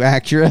 2002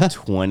 Acura.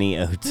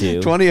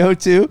 2002.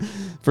 2002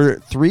 for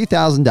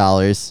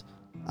 $3,000.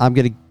 I'm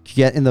going to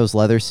get in those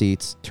leather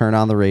seats, turn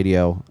on the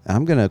radio, and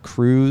I'm going to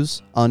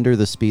cruise under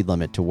the speed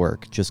limit to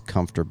work just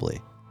comfortably.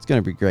 It's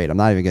going to be great. I'm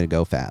not even going to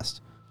go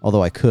fast,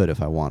 although I could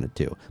if I wanted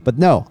to. But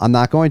no, I'm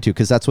not going to,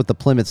 because that's what the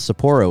Plymouth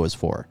Sapporo is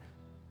for.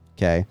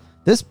 Okay?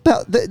 This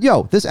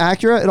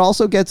Acura, it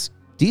also gets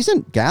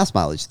decent gas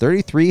mileage.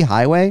 33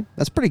 highway.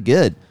 That's pretty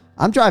good.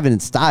 I'm driving in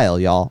style,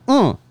 y'all.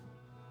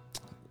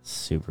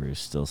 Subaru's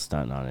still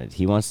stunting on it.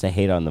 He wants to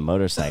hate on the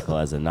motorcycle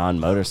as a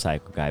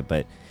non-motorcycle guy,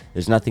 but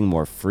there's nothing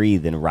more free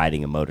than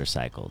riding a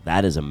motorcycle.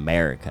 That is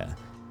America.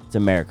 It's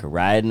America.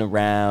 Riding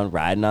around,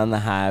 riding on the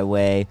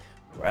highway,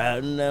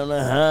 riding down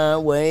the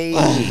highway,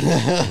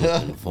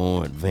 looking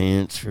for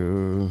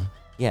adventure.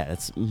 Yeah,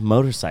 it's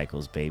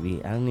motorcycles,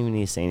 baby. I don't even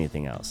need to say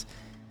anything else.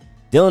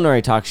 Dylan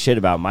already talked shit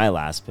about my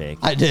last pick.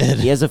 I did.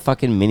 He has a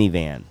fucking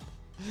minivan.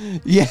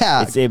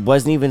 Yeah. It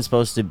wasn't even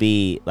supposed to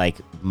be, like,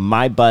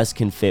 my bus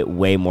can fit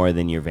way more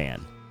than your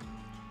van.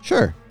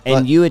 Sure.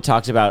 And you had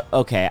talked about,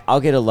 okay, I'll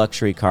get a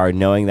luxury car,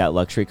 knowing that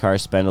luxury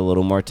cars spend a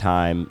little more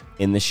time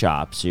in the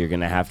shop, so you're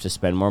going to have to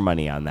spend more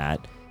money on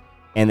that.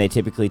 And they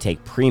typically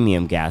take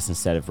premium gas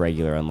instead of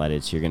regular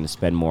unleaded, so you're going to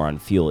spend more on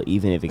fuel,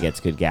 even if it gets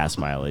good gas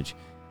mileage.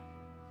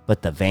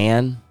 But the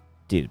van,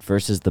 dude,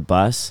 versus the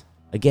bus,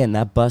 again,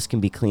 that bus can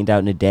be cleaned out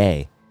in a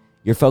day.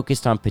 You're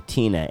focused on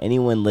patina.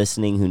 Anyone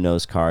listening who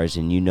knows cars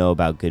and you know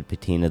about good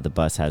patina, the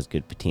bus has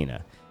good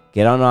patina.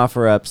 Get on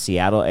OfferUp,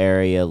 Seattle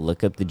area,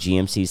 look up the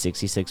GMC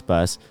 66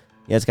 bus.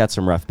 Yeah, it's got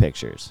some rough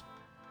pictures.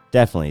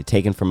 Definitely,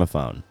 taken from a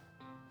phone.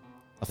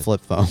 A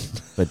flip phone.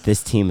 But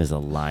this team is a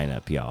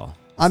lineup, y'all.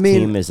 This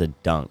team is a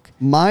dunk.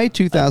 My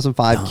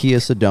 2005 Kia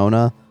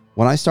Sedona,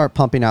 when I start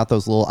pumping out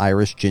those little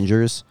Irish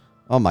gingers,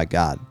 oh my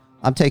God.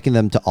 I'm taking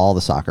them to all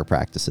the soccer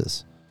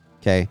practices.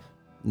 Okay?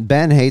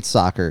 Ben hates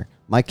soccer.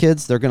 My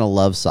kids, they're going to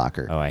love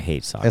soccer. Oh, I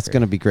hate soccer. It's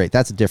going to be great.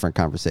 That's a different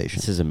conversation.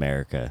 This is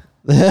America.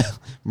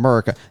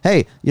 America.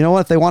 Hey, you know what?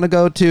 If they want to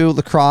go to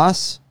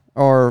lacrosse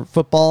or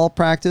football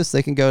practice,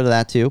 they can go to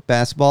that too.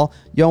 Basketball.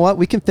 You know what?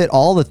 We can fit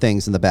all the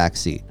things in the back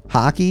seat.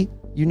 Hockey,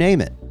 you name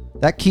it.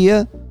 That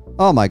Kia,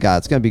 oh my God,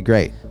 it's going to be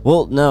great.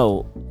 Well,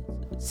 no.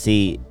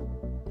 See,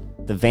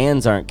 the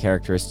vans aren't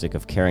characteristic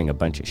of carrying a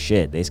bunch of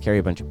shit. They just carry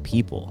a bunch of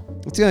people.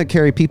 It's going to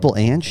carry people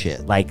and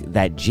shit. Like,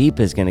 that Jeep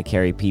is going to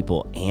carry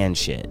people and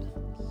shit.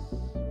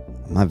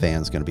 My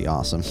van's going to be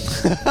awesome.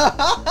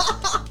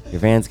 Your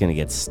van's going to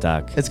get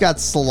stuck. It's got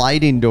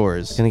sliding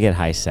doors. It's going to get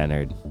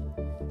high-centered.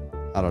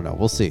 I don't know.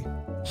 We'll see.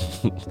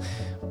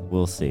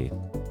 We'll see.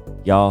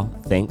 Y'all,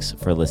 thanks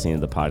for listening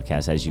to the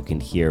podcast. As you can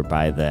hear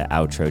by the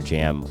outro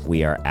jam,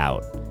 we are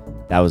out.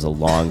 That was a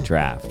long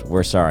draft.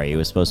 We're sorry. It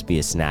was supposed to be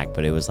a snack,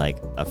 but it was like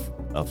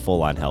a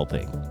full-on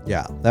helping.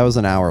 Yeah, that was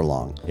an hour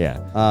long. Yeah.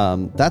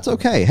 That's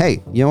okay.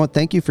 Hey, you know what?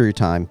 Thank you for your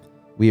time.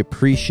 We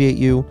appreciate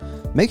you.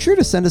 Make sure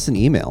to send us an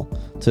email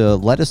to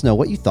let us know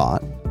what you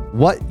thought,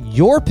 what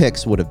your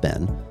picks would have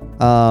been.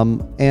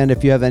 And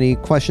if you have any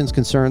questions,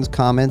 concerns,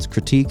 comments,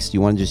 critiques,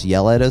 you want to just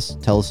yell at us,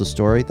 tell us a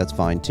story, that's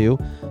fine too.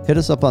 Hit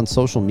us up on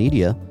social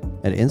media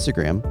at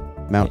Instagram,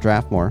 Mount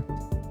Draftmore.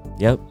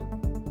 Yep.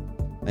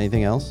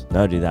 Anything else?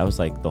 No, dude, that was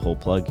like the whole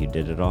plug. You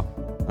did it all.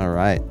 All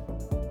right.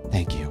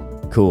 Thank you.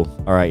 Cool.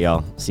 All right,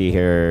 y'all. See you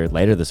here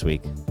later this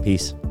week.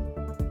 Peace.